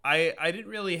 I didn't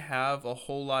really have a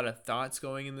whole lot of thoughts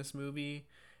going in this movie.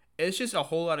 It's just a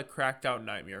whole lot of cracked out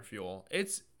nightmare fuel.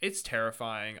 It's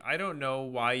terrifying. I don't know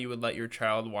why you would let your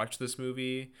child watch this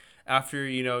movie after,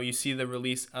 you see the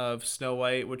release of Snow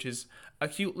White, which is a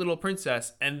cute little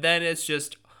princess, and then it's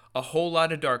just a whole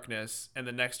lot of darkness in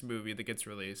the next movie that gets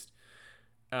released.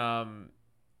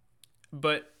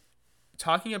 But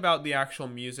talking about the actual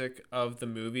music of the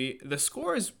movie, the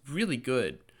score is really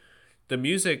good. The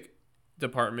music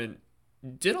department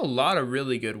did a lot of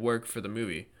really good work for the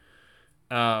movie.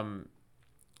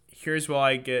 Here's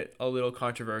why I get a little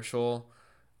controversial.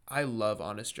 I love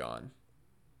Honest John.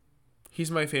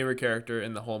 He's my favorite character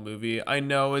in the whole movie. I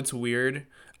know it's weird.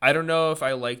 I don't know if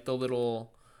I like the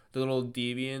little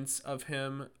deviance of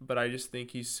him, but I just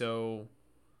think he's so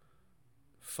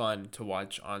fun to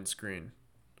watch on screen.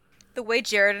 The way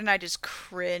Jared and I just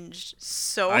cringed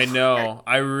so I hard. know.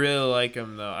 I really like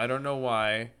him though. I don't know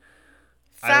why.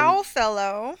 Foul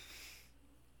fellow.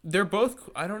 They're both.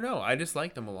 I don't know. I just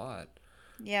like them a lot.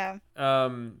 Yeah.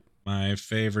 My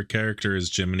favorite character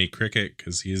is Jiminy Cricket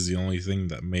because he's the only thing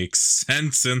that makes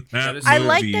sense in that is movie. I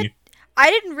like that. I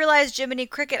didn't realize Jiminy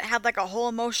Cricket had like a whole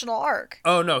emotional arc.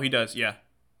 Oh no, he does. Yeah.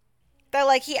 That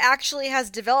like he actually has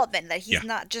development. That he's Yeah.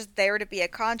 not just there to be a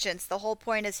conscience. The whole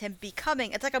point is him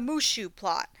becoming. It's like a Mushu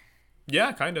plot,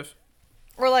 Yeah, kind of.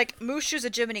 or like Mushu's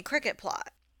a Jiminy Cricket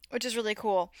plot, which is really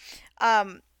cool.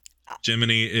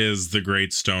 Jiminy is the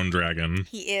great stone dragon.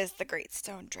 He is the Great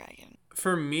Stone Dragon.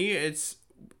 For me, it's.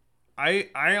 I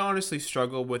honestly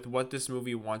struggle with what this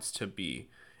movie wants to be.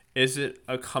 Is it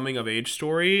a coming of age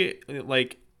story?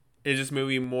 Like, is this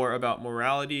movie more about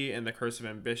morality and the curse of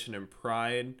ambition and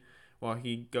pride? While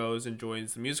he goes and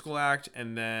joins the musical act,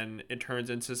 and then it turns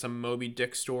into some Moby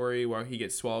Dick story where he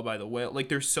gets swallowed by the whale. Like,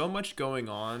 there's so much going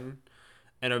on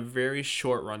in a very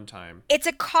short runtime. It's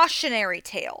a cautionary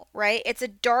tale, right? It's a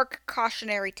dark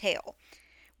cautionary tale,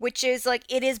 which is like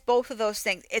it is both of those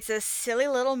things. It's a silly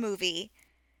little movie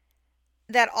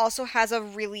that also has a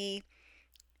really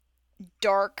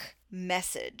dark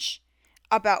message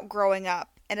about growing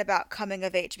up and about coming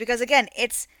of age, because again,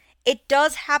 it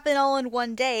does happen all in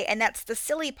one day, and that's the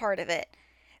silly part of it.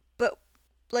 But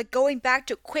like going back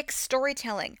to quick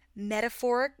storytelling,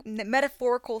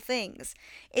 metaphorical things.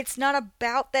 It's not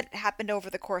about that it happened over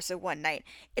the course of one night.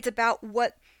 It's about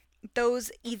what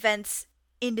those events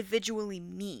individually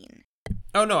mean.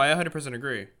 Oh no, I 100%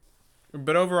 agree.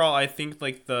 But overall, I think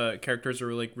like the characters are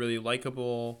really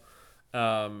likable.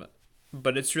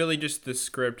 But it's really just the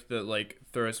script that like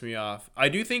throws me off. I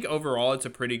do think overall it's a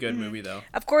pretty good movie though.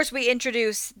 Of course, we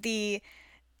introduce the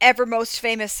ever most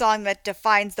famous song that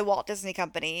defines the Walt Disney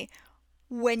Company,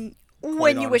 When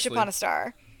You Wish honestly. Upon a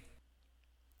Star.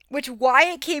 Which, why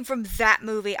it came from that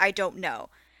movie, I don't know.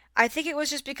 I think it was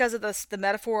just because of the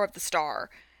metaphor of the star.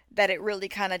 that it really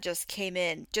kind of just came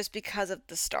in just because of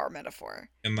the star metaphor.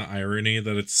 And the irony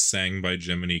that it's sang by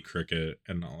Jiminy Cricket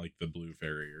and not like the Blue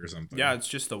Fairy or something. Yeah, it's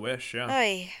just the wish. Yeah.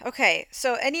 Ay, okay.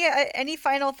 So any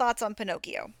final thoughts on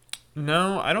Pinocchio?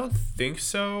 No, I don't think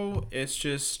so. It's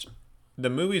just the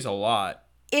movie's a lot.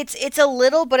 It's a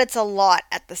little, but it's a lot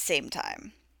at the same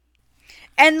time.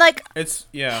 And like, It's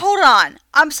yeah. hold on.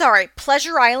 I'm sorry.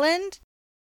 Pleasure Island.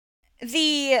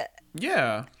 The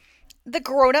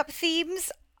grown-up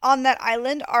themes on that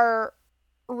island are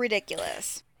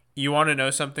ridiculous. You want to know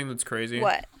something that's crazy?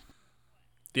 What?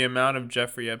 The amount of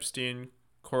Jeffrey Epstein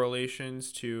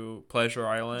correlations to Pleasure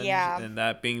Island. Yeah. And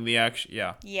that being the action.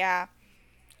 Yeah. Yeah.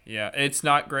 Yeah. It's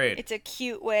not great. It's a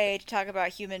cute way to talk about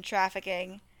human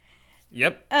trafficking.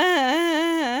 Yep.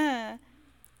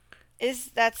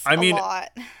 That's I a mean,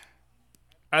 lot.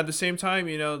 At the same time,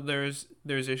 there's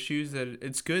issues that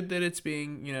it's good that it's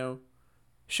being,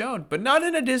 shown, but not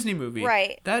in a Disney movie.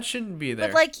 Right. That shouldn't be there.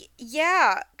 But like,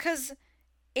 yeah, because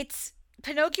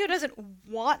Pinocchio doesn't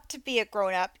want to be a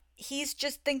grown-up. He's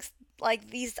just thinks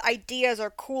like these ideas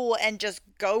are cool and just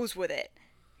goes with it.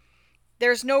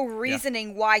 There's no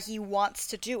reasoning why he wants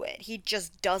to do it. He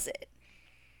just does it.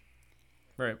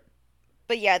 Right.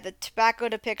 But yeah, the tobacco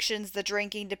depictions, the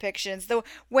drinking depictions,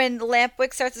 when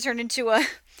Lampwick starts to turn into a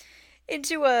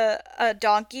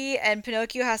donkey, and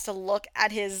Pinocchio has to look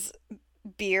at his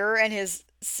beer and his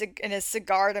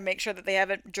cigar to make sure that they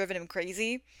haven't driven him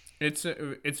crazy. It's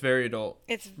very adult.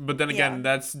 But then again,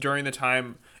 that's during the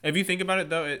time. If you think about it,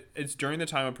 though, it's during the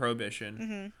time of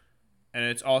Prohibition, and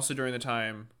it's also during the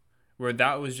time where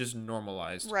that was just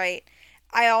normalized. Right.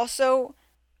 I also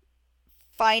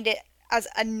find it as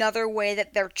another way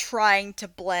that they're trying to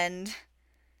blend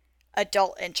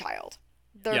adult and child.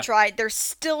 They're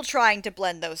still trying to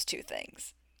blend those two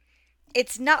things.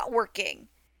 It's not working,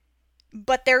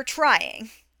 but they're trying.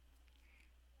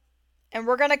 And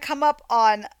we're going to come up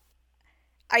on,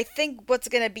 I think, what's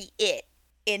going to be it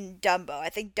in Dumbo. I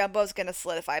think Dumbo's going to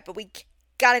solidify it, but we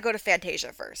got to go to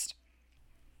Fantasia first.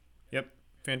 Yep.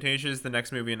 Fantasia is the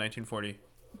next movie in 1940.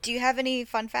 Do you have any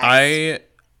fun facts?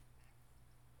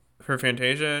 For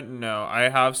Fantasia, no. I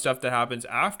have stuff that happens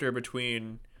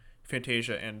between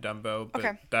Fantasia and Dumbo, but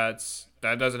Okay. that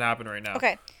doesn't happen right now.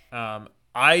 Okay.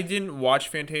 I didn't watch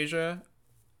Fantasia.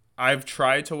 I've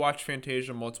tried to watch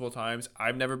Fantasia multiple times.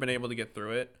 I've never been able to get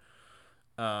through it.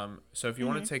 So if you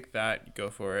want to take that, go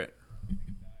for it.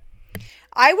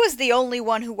 I was the only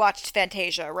one who watched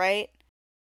Fantasia, right?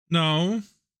 No,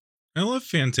 I love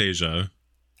Fantasia.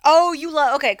 Oh, you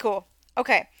love... Okay, cool.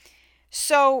 Okay.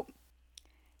 So,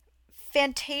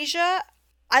 Fantasia...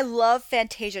 I love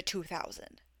Fantasia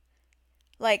 2000.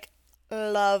 Like,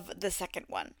 love the second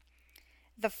one.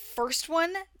 The first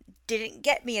one didn't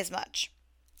get me as much.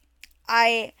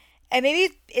 And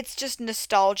maybe it's just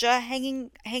nostalgia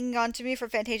hanging on to me for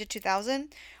Fantasia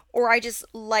 2000, or I just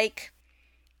like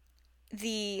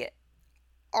the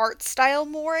art style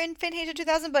more in Fantasia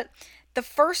 2000, but the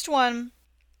first one,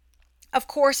 of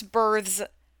course, births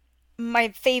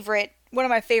one of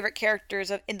my favorite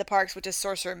characters in the parks, which is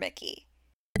Sorcerer Mickey.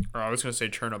 Or I was going to say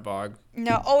Chernabog.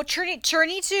 No, Churney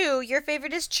too. Your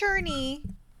favorite is Churney.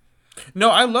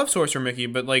 No, I love Sorcerer Mickey,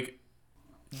 but like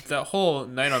the whole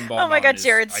Night on Ball. Oh my God, is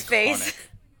Jared's iconic. face.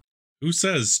 Who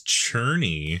says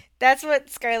churny? That's what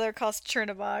Skylar calls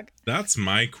Chernabog. That's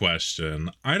my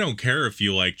question. I don't care if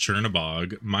you like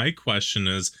Chernabog. My question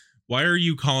is, why are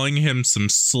you calling him some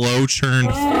slow churned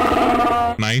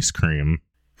ice cream?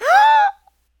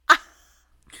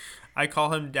 I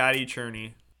call him Daddy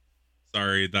Churney.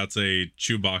 Sorry, that's a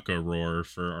Chewbacca roar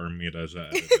for Armida to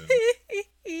edit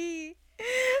in.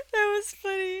 That was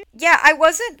funny. Yeah, I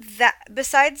wasn't that...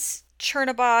 Besides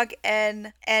Chernabog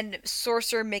and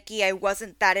Sorcerer Mickey, I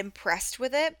wasn't that impressed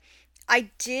with it.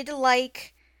 I did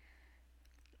like...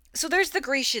 So there's the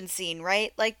Grecian scene,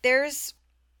 right? Like, this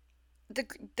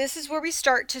is where we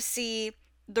start to see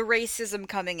the racism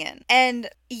coming in. And,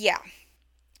 yeah.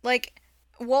 Like,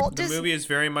 Walt Disney... The movie is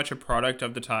very much a product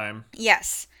of the time.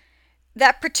 Yes.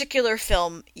 That particular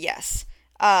film, yes.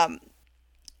 And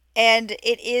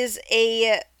it is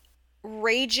a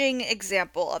raging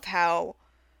example of how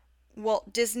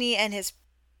Walt Disney and his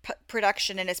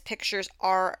production and his pictures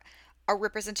are a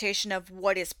representation of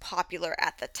what is popular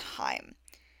at the time.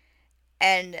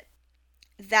 And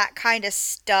that kind of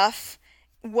stuff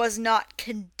was not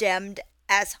condemned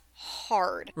as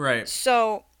hard. Right.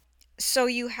 So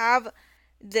you have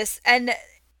this, and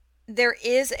there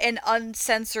is an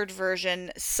uncensored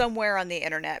version somewhere on the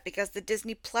internet, because the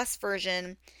Disney Plus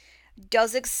version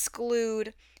does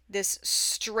exclude this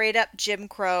straight up Jim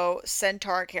Crow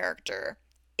centaur character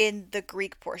in the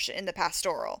Greek portion, in the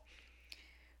pastoral,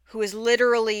 who is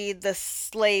literally the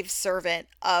slave servant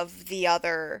of the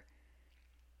other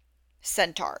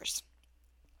centaurs.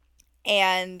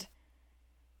 And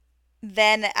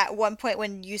then at one point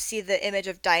when you see the image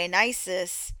of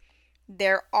Dionysus,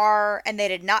 and they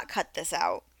did not cut this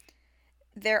out,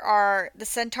 the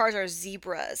centaurs are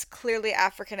zebras, clearly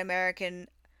African American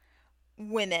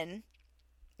women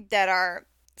that are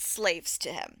slaves to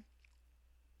him.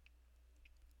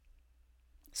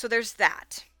 So there's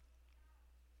that.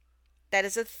 That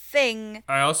is a thing.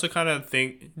 I also kind of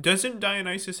think, doesn't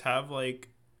Dionysus have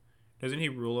doesn't he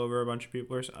rule over a bunch of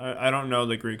people? I don't know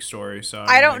the Greek story, so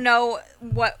I don't know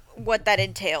what that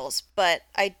entails, but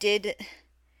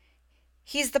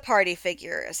he's the party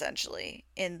figure essentially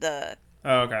in the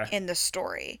in the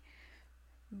story.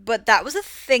 But that was a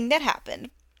thing that happened.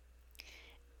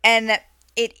 And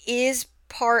it is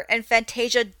and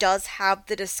Fantasia does have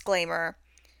the disclaimer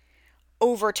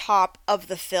over top of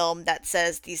the film that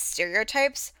says these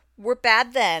stereotypes were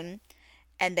bad then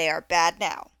and they are bad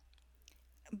now.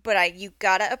 But you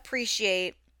gotta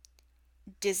appreciate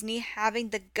Disney having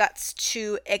the guts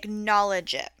to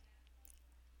acknowledge it.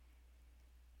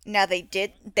 Now they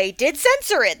did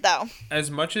censor it though. As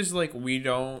much as we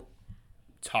don't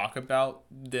talk about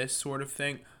this sort of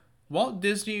thing, Walt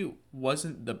Disney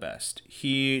wasn't the best.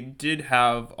 He did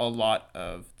have a lot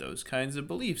of those kinds of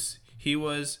beliefs. He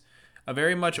was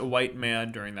very much a white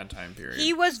man during that time period.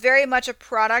 He was very much a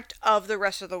product of the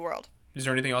rest of the world. Is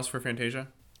there anything else for Fantasia?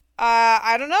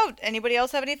 I don't know. Anybody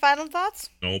else have any final thoughts?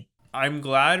 Nope. I'm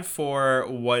glad for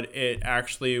what it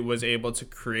actually was able to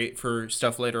create for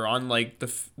stuff later on, like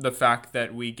the fact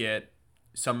that we get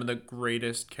some of the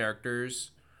greatest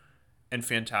characters in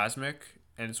Fantasmic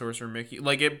and Sorcerer Mickey.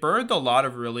 It birthed a lot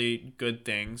of really good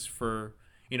things for,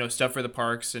 stuff for the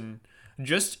parks and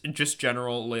just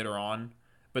general later on.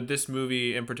 But this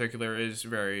movie in particular is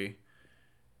very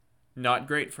not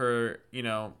great for,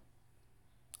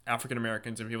 African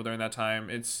Americans and people during that time.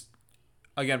 It's,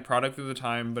 again, product of the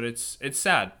time, but it's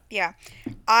sad. Yeah.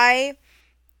 I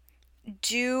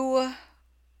do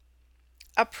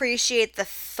appreciate the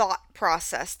thought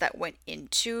process that went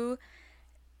into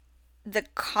the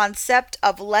concept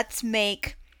of let's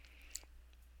make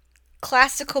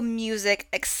classical music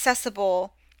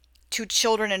accessible to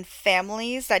children and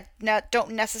families that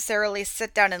don't necessarily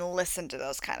sit down and listen to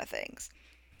those kind of things.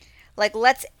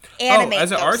 Let's animate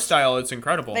as an art style, it's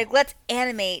incredible.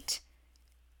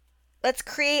 Let's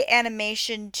create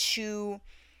animation to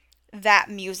that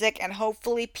music, and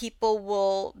hopefully people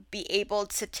will be able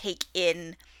to take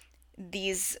in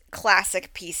these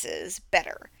classic pieces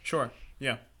better. Sure,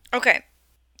 yeah. Okay.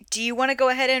 Do you want to go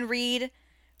ahead and read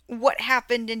what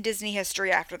happened in Disney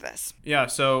history after this? Yeah,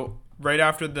 so right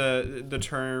after the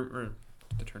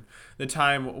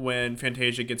time when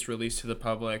Fantasia gets released to the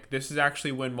public, this is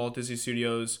actually when Walt Disney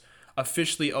Studios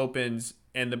officially opens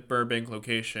in the Burbank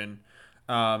location.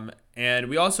 And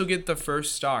we also get the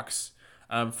first stocks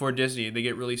for Disney. They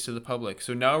get released to the public.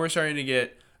 So now we're starting to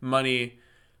get money,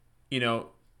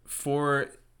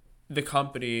 for the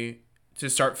company to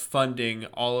start funding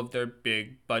all of their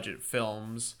big budget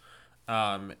films,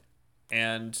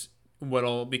 and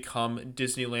what'll become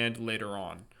Disneyland later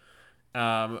on.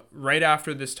 Right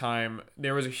after this time,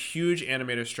 there was a huge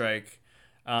animator strike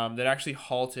that actually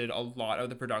halted a lot of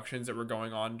the productions that were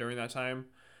going on during that time.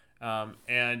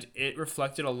 And it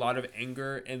reflected a lot of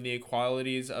anger in the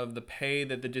inequalities of the pay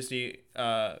that the Disney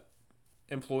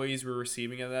employees were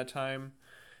receiving at that time.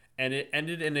 And it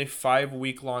ended in a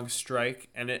 5-week-long strike,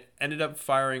 and it ended up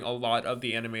firing a lot of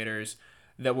the animators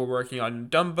that were working on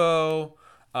Dumbo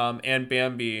and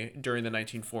Bambi during the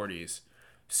 1940s.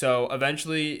 So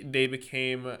eventually they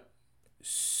became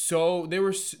they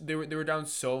were down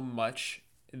so much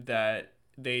that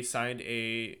they signed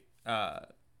a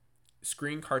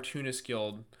Screen Cartoonist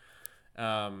Guild,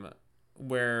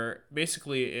 where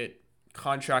basically it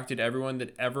contracted everyone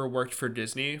that ever worked for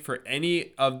Disney for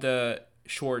any of the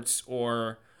shorts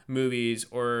or movies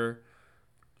or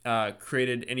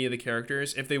created any of the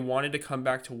characters. If they wanted to come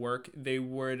back to work, they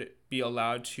would be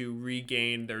allowed to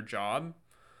regain their job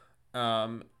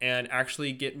and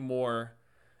actually get more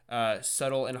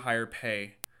subtle and higher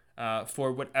pay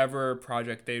for whatever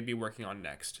project they'd be working on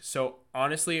next. So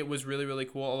honestly, it was really, really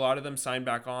cool. A lot of them signed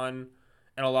back on,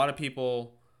 and a lot of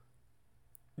people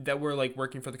that were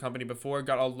working for the company before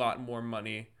got a lot more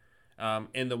money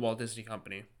in the Walt Disney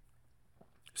Company.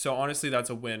 So honestly, that's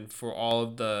a win for all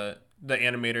of the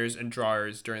animators and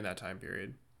drawers during that time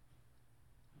period.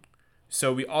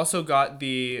 So we also got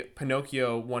the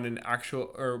Pinocchio won an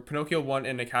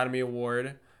Academy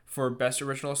Award for Best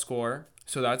Original Score.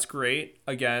 So that's great.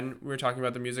 Again, we were talking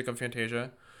about the music of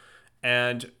Fantasia.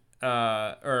 And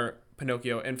or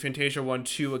Pinocchio, and Fantasia won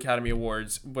 2 Academy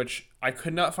Awards, which I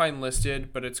could not find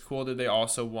listed, but it's cool that they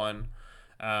also won.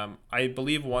 I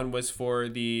believe one was for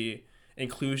the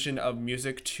inclusion of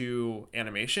music to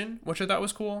animation, which I thought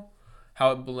was cool.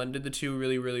 How it blended the two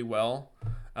really, really well.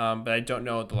 But I don't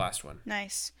know the last one.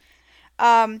 Nice.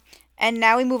 And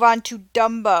now we move on to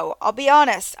Dumbo. I'll be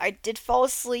honest, I did fall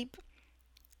asleep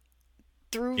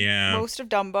through most of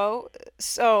Dumbo,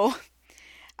 so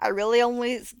I really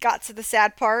only got to the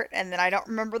sad part, and then I don't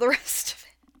remember the rest of it.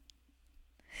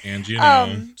 And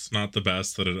it's not the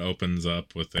best that it opens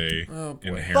up with a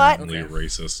inherently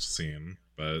racist scene,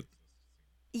 but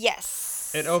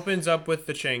yes, it opens up with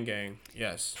the Chain Gang.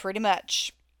 Yes, pretty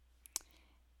much.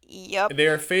 Yep, they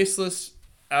are faceless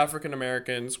African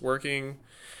Americans working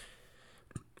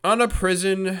on a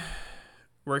prison,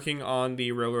 working on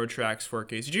the railroad tracks for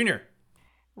Casey Jr.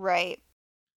 Right.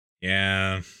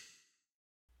 Yeah.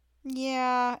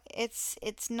 Yeah, it's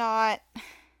not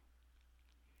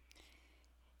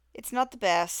the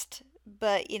best,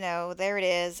 but there it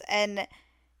is. And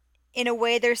in a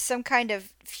way there's some kind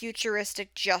of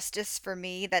futuristic justice for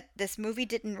me that this movie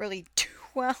didn't really do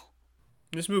well.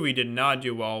 This movie did not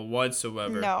do well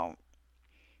whatsoever. No.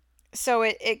 So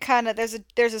it kind of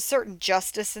there's a certain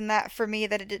justice in that for me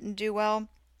that it didn't do well.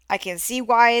 I can see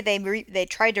why they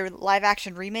tried to live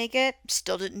action remake it,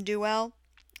 still didn't do well.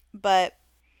 But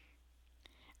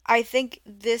I think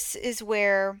this is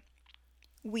where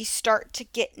we start to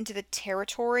get into the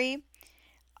territory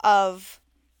of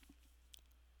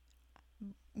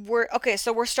we're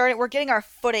getting our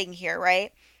footing here,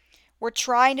 right? We're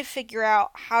trying to figure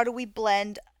out how do we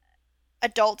blend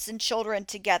adults and children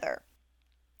together.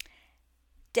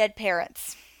 Dead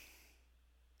parents.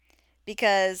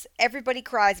 Because everybody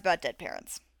cries about dead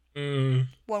parents.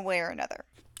 One way or another.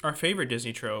 Our favorite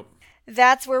Disney trope.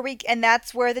 That's where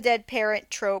the dead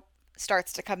parent trope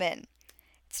starts to come in.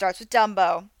 It starts with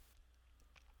Dumbo.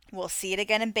 We'll see it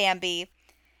again in Bambi.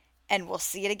 And we'll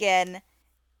see it again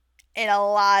in a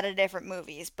lot of different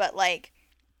movies. But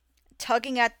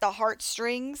tugging at the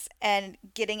heartstrings and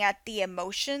getting at the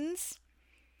emotions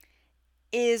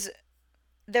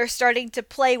they're starting to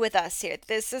play with us here.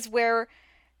 This is where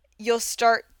you'll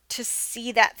start to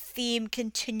see that theme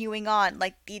continuing on,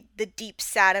 the deep,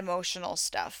 sad, emotional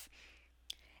stuff.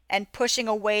 And pushing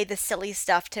away the silly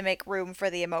stuff to make room for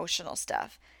the emotional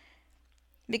stuff.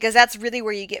 Because that's really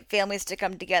where you get families to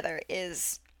come together,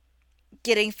 is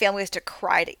getting families to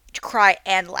cry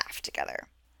and laugh together.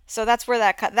 So that's where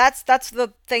that's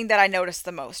the thing that I noticed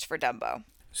the most for Dumbo.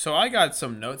 So I got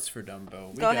some notes for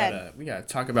Dumbo. Go ahead. We gotta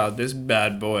talk about this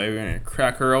bad boy. We're gonna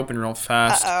crack her open real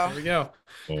fast. Uh-oh. Here we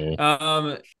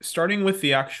go. Starting with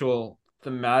the actual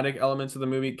thematic elements of the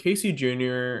movie, Casey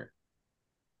Jr.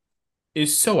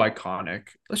 is so iconic.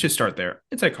 Let's just start there.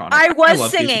 It's iconic. I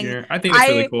love singing. Casey Jr. I think it's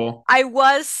really cool. I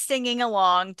was singing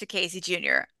along to Casey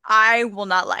Jr. I will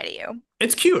not lie to you.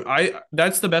 It's cute.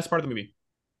 That's the best part of the movie.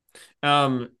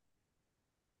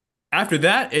 After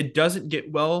that, it doesn't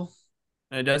get well,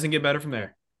 and it doesn't get better from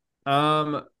there.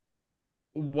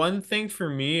 One thing for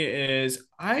me is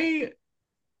I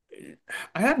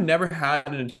have never had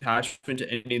an attachment to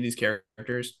any of these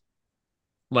characters.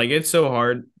 It's so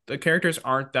hard. The characters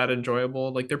aren't that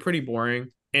enjoyable. They're pretty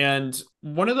boring. And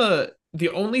one of the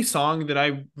only song that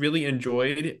I really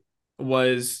enjoyed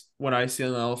was When I See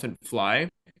an Elephant Fly,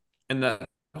 in that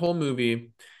whole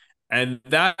movie. And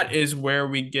that is where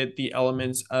we get the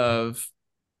elements of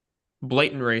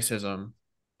blatant racism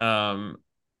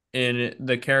in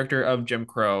the character of Jim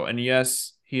Crow. And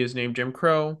yes, he is named Jim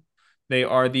Crow. They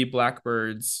are the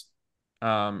Blackbirds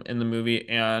in the movie.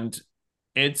 And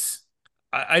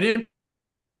I didn't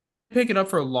pick it up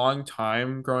for a long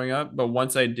time growing up, but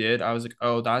once I did, I was like,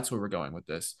 oh, that's where we're going with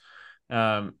this.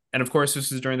 And of course,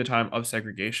 this is during the time of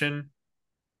segregation.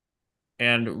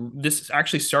 And this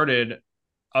actually started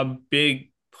a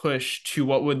big push to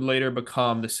what would later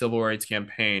become the Civil Rights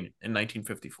Campaign in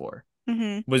 1954.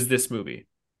 Was this movie.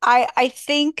 I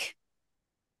think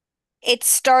I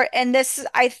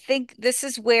think this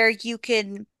is where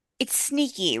it's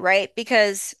sneaky, right?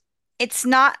 Because it's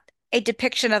not a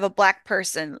depiction of a black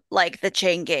person like the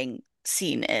Chain Gang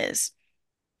scene is.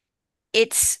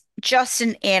 It's just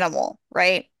an animal,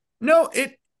 right? No,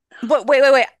 But wait.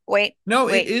 No,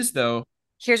 wait. It is though.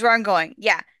 Here's where I'm going.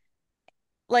 Yeah.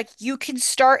 You can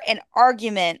start an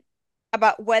argument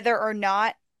about whether or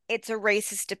not it's a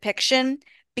racist depiction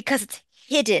because it's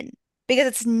hidden, because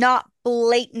it's not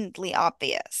blatantly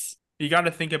obvious. You got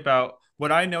to think about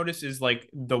what I notice is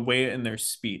the way in their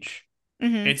speech.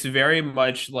 It's very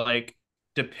much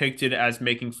depicted as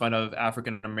making fun of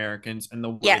African Americans and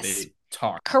the way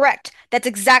talk. Correct. That's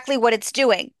exactly what it's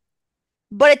doing.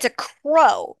 But it's a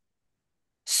crow.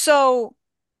 So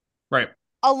Right.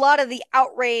 a lot of the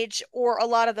outrage or a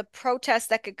lot of the protests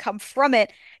that could come from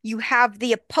it, you have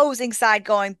the opposing side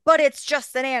going, but it's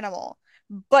just an animal.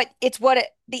 But it's what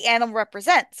the animal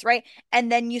represents, right?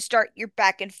 And then you start your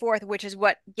back and forth, which is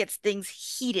what gets things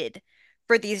heated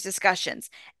for these discussions.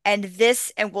 And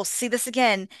we'll see this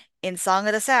again in Song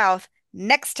of the South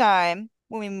next time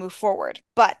when we move forward.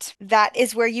 But that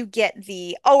is where you get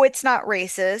the, oh, it's not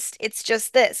racist, it's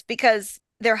just this, because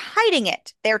they're hiding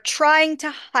it. They're trying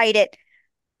to hide it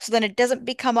so then it doesn't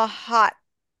become a hot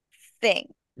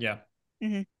thing. Yeah.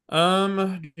 Hmm.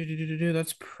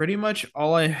 That's pretty much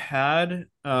all I had.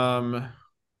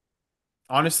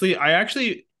 Honestly, I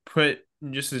actually put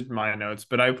just as my notes,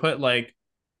 but I put like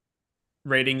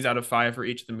ratings out of 5 for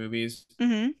each of the movies.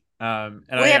 Hmm. And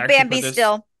We I have actually Bambi put this.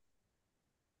 still.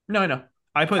 No, no,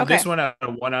 I put Okay. this one out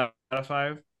of 1 out of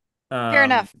 5. Fair Um,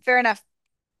 enough. Fair enough.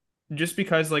 just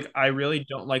because like I really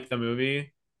don't like the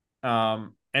movie.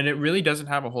 And it really doesn't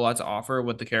have a whole lot to offer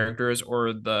with the characters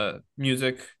or the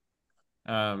music.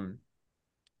 Um,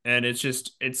 and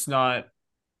it's not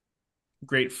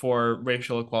great for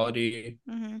racial equality.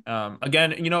 Hmm.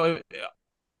 Again,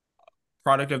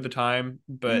 product of the time,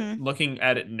 but Hmm. looking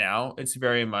at it now, it's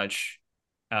very much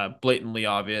blatantly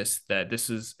obvious that this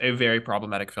is a very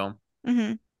problematic film.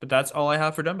 Hmm. But that's all I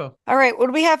have for Dumbo. All right. What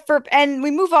do we have for, and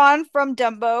we move on from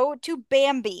Dumbo to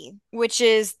Bambi, which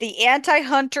is the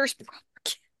anti-hunters.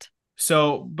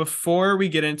 So before we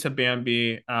get into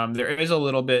Bambi, there is a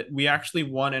little bit. We actually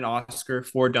won an Oscar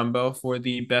for Dumbo for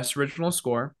the best original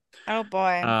score. Oh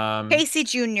boy. Um, Casey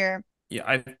Jr. yeah,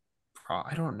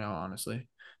 I don't know honestly.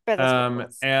 Bet that's what it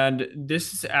was. And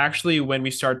this is actually when we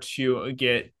start to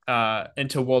get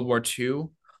into World War II,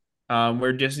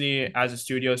 where Disney, as a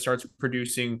studio, starts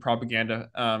producing propaganda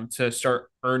to start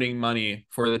earning money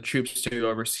for the troops to go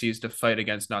overseas to fight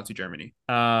against Nazi Germany.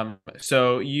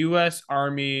 So U.S.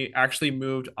 Army actually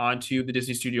moved onto the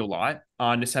Disney Studio lot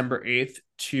on December 8th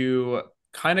to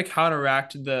kind of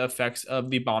counteract the effects of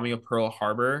the bombing of Pearl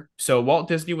Harbor. So Walt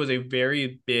Disney was a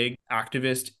very big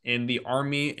activist in the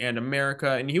army and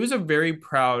America, and he was a very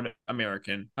proud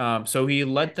American. So he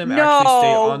let them actually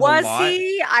stay No, on the was lot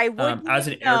he? I wouldn't as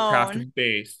have an aircraft known.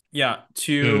 base. Yeah,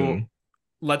 to Mm.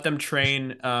 let them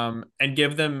train and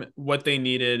give them what they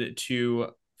needed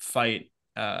to fight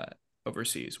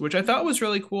overseas, which I thought Hmm. was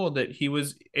really cool that he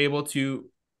was able to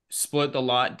split the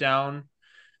lot down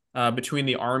between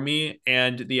the army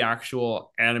and the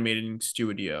actual animating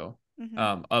studio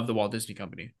Hmm. of the Walt Disney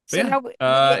Company. But So yeah, now we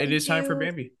get it is time for into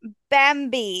Bambi.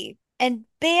 Bambi. And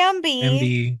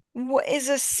Bambi MB. is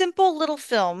a simple little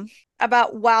film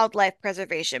about wildlife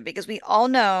preservation because we all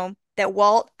know that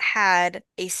Walt had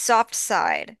a soft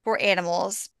side for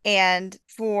animals and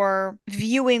for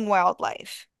viewing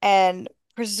wildlife and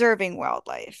preserving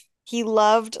wildlife. He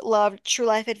loved True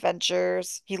Life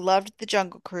Adventures. He loved The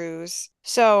Jungle Cruise.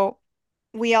 So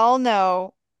we all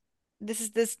know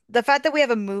the fact that we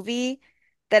have a movie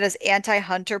that is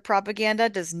anti-hunter propaganda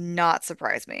does not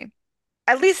surprise me.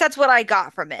 At least that's what I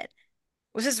got from it.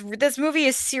 Was this movie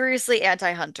is seriously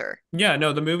anti-hunter. Yeah,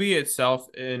 no, the movie itself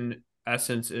in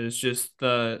essence is just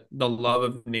the love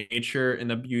of nature and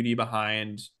the beauty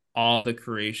behind all the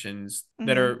creations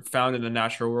that Hmm. are found in the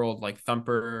natural world, like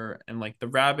Thumper and like the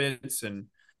rabbits and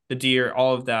the deer,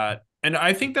 all of that. And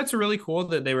I think that's really cool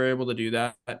that they were able to do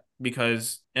that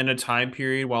because in a time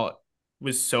period while it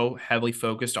was so heavily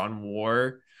focused on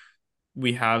war,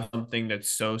 we have something that's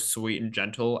so sweet and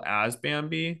gentle as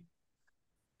Bambi,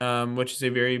 which is a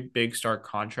very big stark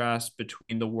contrast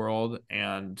between the world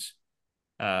and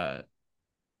uh,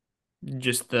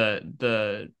 just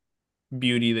the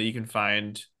beauty that you can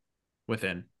find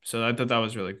within. So I thought that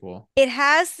was really cool. It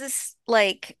has this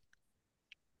like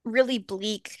really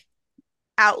bleak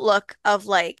outlook of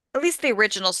like at least the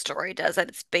original story does that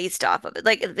it's based off of it.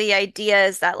 Like the idea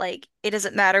is that like it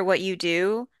doesn't matter what you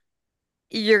do,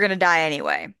 you're gonna die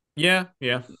anyway. Yeah,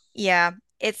 yeah. Yeah,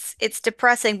 it's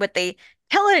depressing, but they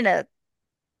tell it in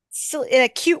a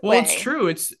cute Well, it's way. true.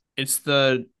 It's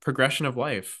the progression of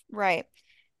life. Right.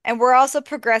 And we're also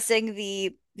progressing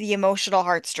the emotional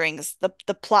heartstrings,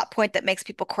 the plot point that makes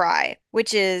people cry,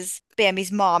 which is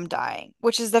Bambi's mom dying,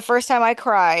 which is the first time I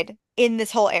cried in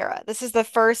this whole era. This is the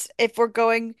first, if we're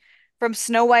going from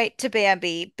Snow White to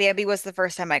Bambi, Bambi was the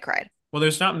first time I cried. Well,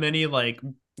 there's not many like,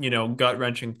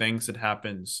 gut-wrenching things that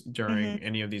happens Hmm. during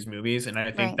any of these movies, and I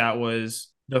think Right. that was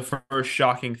the first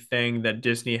shocking thing that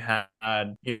Disney had,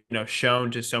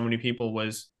 shown to so many people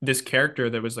was this character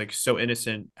that was like so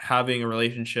innocent having a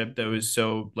relationship that was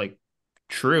so like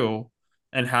true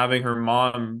and having her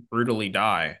mom brutally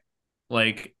die.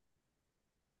 Like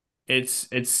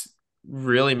it's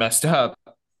really messed up.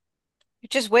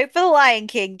 Just wait for the Lion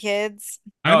King, kids.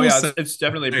 I Oh will yeah, say it's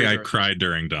definitely a I precursor. cried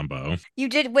during Dumbo. You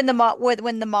did when the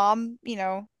mom,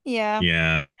 yeah.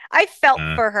 Yeah. I felt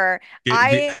Uh, for her. it-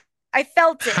 the- I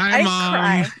felt it. Hi, I didn't Mom.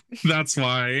 cry. That's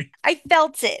why I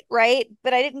felt it, right?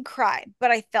 But I didn't cry,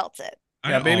 but I felt it. I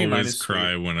Yeah, baby mine always is sweet.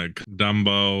 cry when it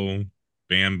Dumbo,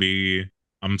 Bambi.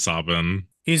 I'm sobbing.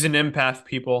 He's an empath,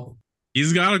 people.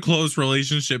 He's got a close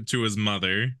relationship to his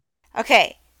mother.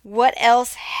 Okay, what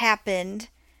else happened,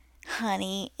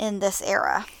 honey, in this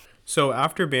era? So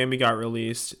after Bambi got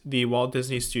released, the Walt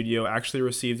Disney Studio actually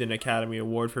received an Academy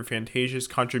Award for Fantasia's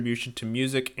contribution to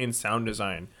music and sound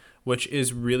design, which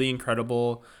is really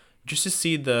incredible just to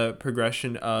see the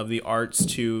progression of the arts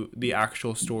to the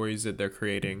actual stories that they're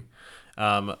creating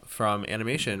from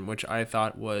animation, which I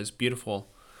thought was beautiful.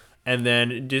 And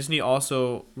then Disney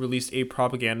also released a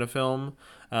propaganda film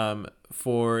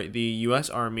for the U.S.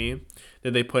 Army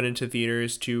that they put into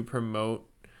theaters to promote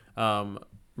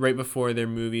right before their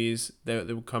movies that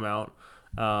would come out.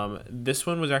 This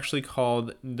one was actually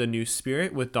called The New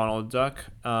Spirit with Donald Duck,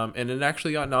 and it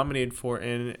actually got nominated for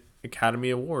an Academy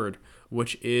Award,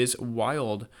 which is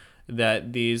wild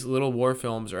that these little war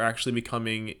films are actually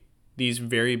becoming these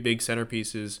very big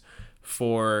centerpieces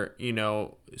for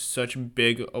such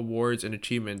big awards and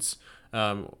achievements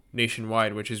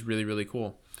nationwide, which is really, really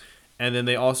cool. And then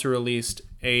they also released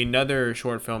another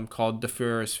short film called The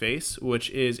Führer's Face,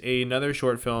 which is another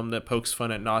short film that pokes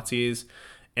fun at Nazis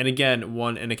and again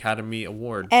won an Academy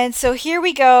Award. And so here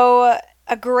we go,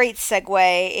 a great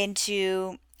segue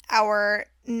into our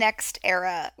next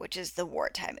era, which is the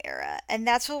wartime era. And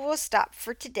that's where we'll stop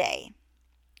for today.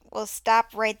 We'll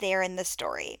stop right there in the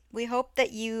story. We hope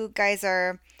that you guys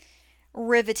are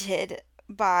riveted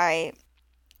by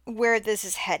where this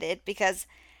is headed, because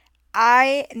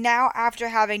I now, after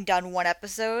having done one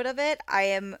episode of it, I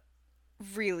am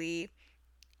really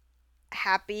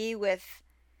happy with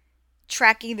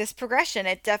tracking this progression.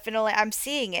 It definitely, I'm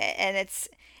seeing it, and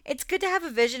it's good to have a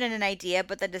vision and an idea,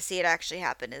 but then to see it actually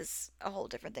happen is a whole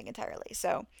different thing entirely.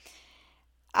 So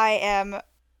I am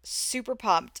super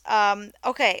pumped.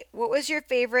 Okay, what was your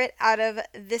favorite out of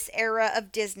this era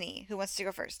of Disney? Who wants to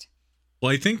go first?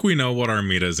 Well, I think we know what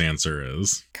Armita's answer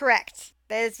is. Correct.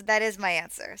 That is my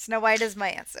answer. Snow White is my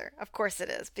answer. Of course it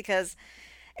is, because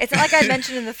it's not like I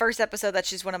mentioned in the first episode that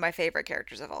she's one of my favorite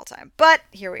characters of all time. But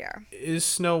here we are. Is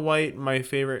Snow White my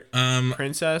favorite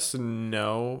princess?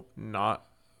 No, not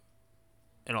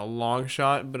in a long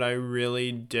shot, but I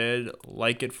really did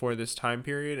like it for this time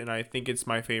period, and I think it's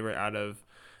my favorite out of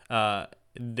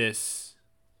this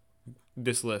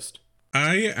list.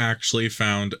 I actually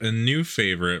found a new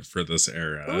favorite for this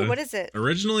era. Ooh, what is it?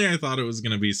 Originally, I thought it was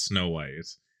going to be Snow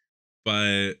White,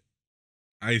 but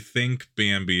I think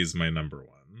Bambi is my number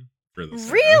one for this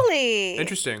era. Really?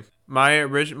 Interesting.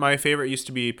 My favorite used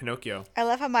to be Pinocchio. I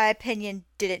love how my opinion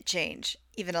didn't change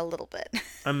even a little bit.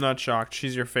 I'm not shocked.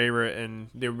 She's your favorite in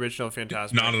the original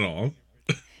Fantastic. Not at all.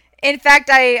 In fact,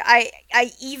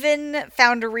 I even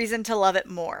found a reason to love it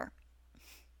more.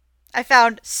 I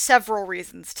found several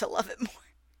reasons to love it more.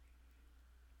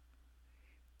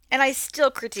 And I still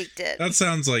critiqued it. That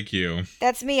sounds like you.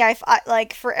 That's me. I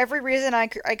like, for every reason I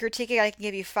critique it, I can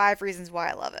give you 5 reasons why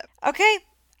I love it. Okay,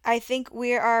 I think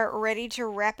we are ready to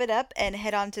wrap it up and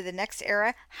head on to the next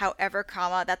era. However,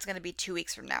 that's going to be 2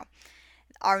 weeks from now.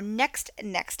 Our next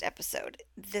episode,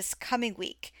 this coming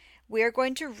week, we are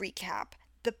going to recap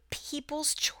the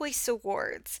People's Choice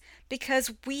Awards,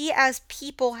 because we as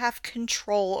people have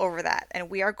control over that,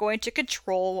 and we are going to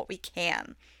control what we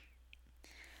can.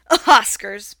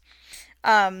 Oscars.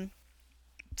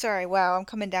 Sorry, wow, I'm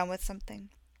coming down with something.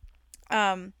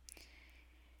 So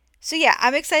yeah,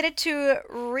 I'm excited to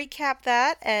recap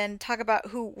that and talk about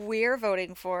who we're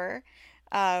voting for.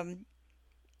 And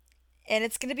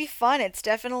it's going to be fun. It's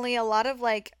definitely a lot of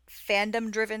like fandom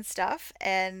driven stuff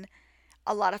and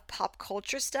a lot of pop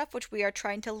culture stuff, which we are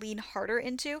trying to lean harder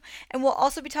into. And we'll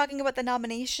also be talking about the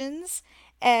nominations.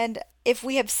 And if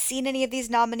we have seen any of these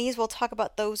nominees, we'll talk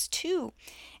about those too.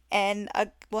 And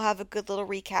we'll have a good little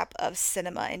recap of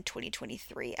cinema in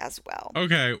 2023 as well.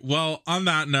 Okay, well, on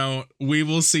that note, we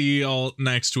will see you all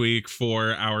next week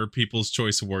for our People's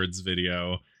Choice Awards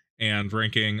video and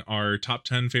ranking our top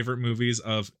 10 favorite movies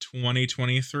of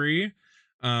 2023.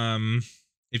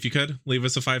 If you could, leave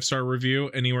us a 5-star review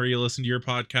anywhere you listen to your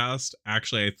podcast.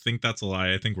 Actually, I think that's a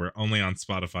lie. I think we're only on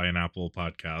Spotify and Apple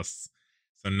Podcasts.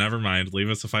 So never mind. Leave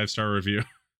us a 5-star review.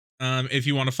 If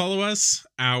you want to follow us,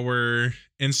 our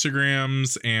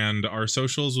Instagrams and our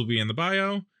socials will be in the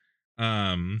bio.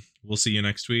 We'll see you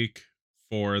next week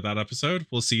for that episode.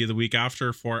 We'll see you the week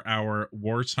after for our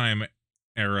wartime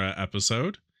era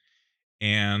episode.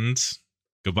 And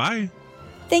goodbye.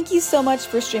 Thank you so much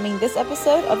for streaming this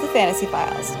episode of The Fantasy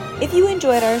Files. If you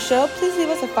enjoyed our show, please leave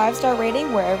us a 5-star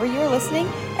rating wherever you are listening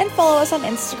and follow us on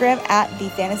Instagram at The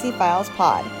Fantasy Files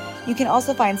Pod. You can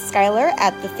also find Skylar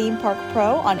at The Theme Park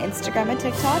Pro on Instagram and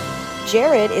TikTok.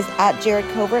 Jared is at Jared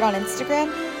Covert on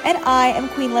Instagram. And I am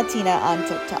Queen Latina on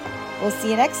TikTok. We'll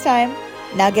see you next time.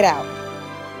 Now get out.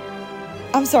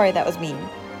 I'm sorry, that was mean.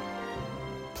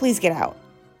 Please get out.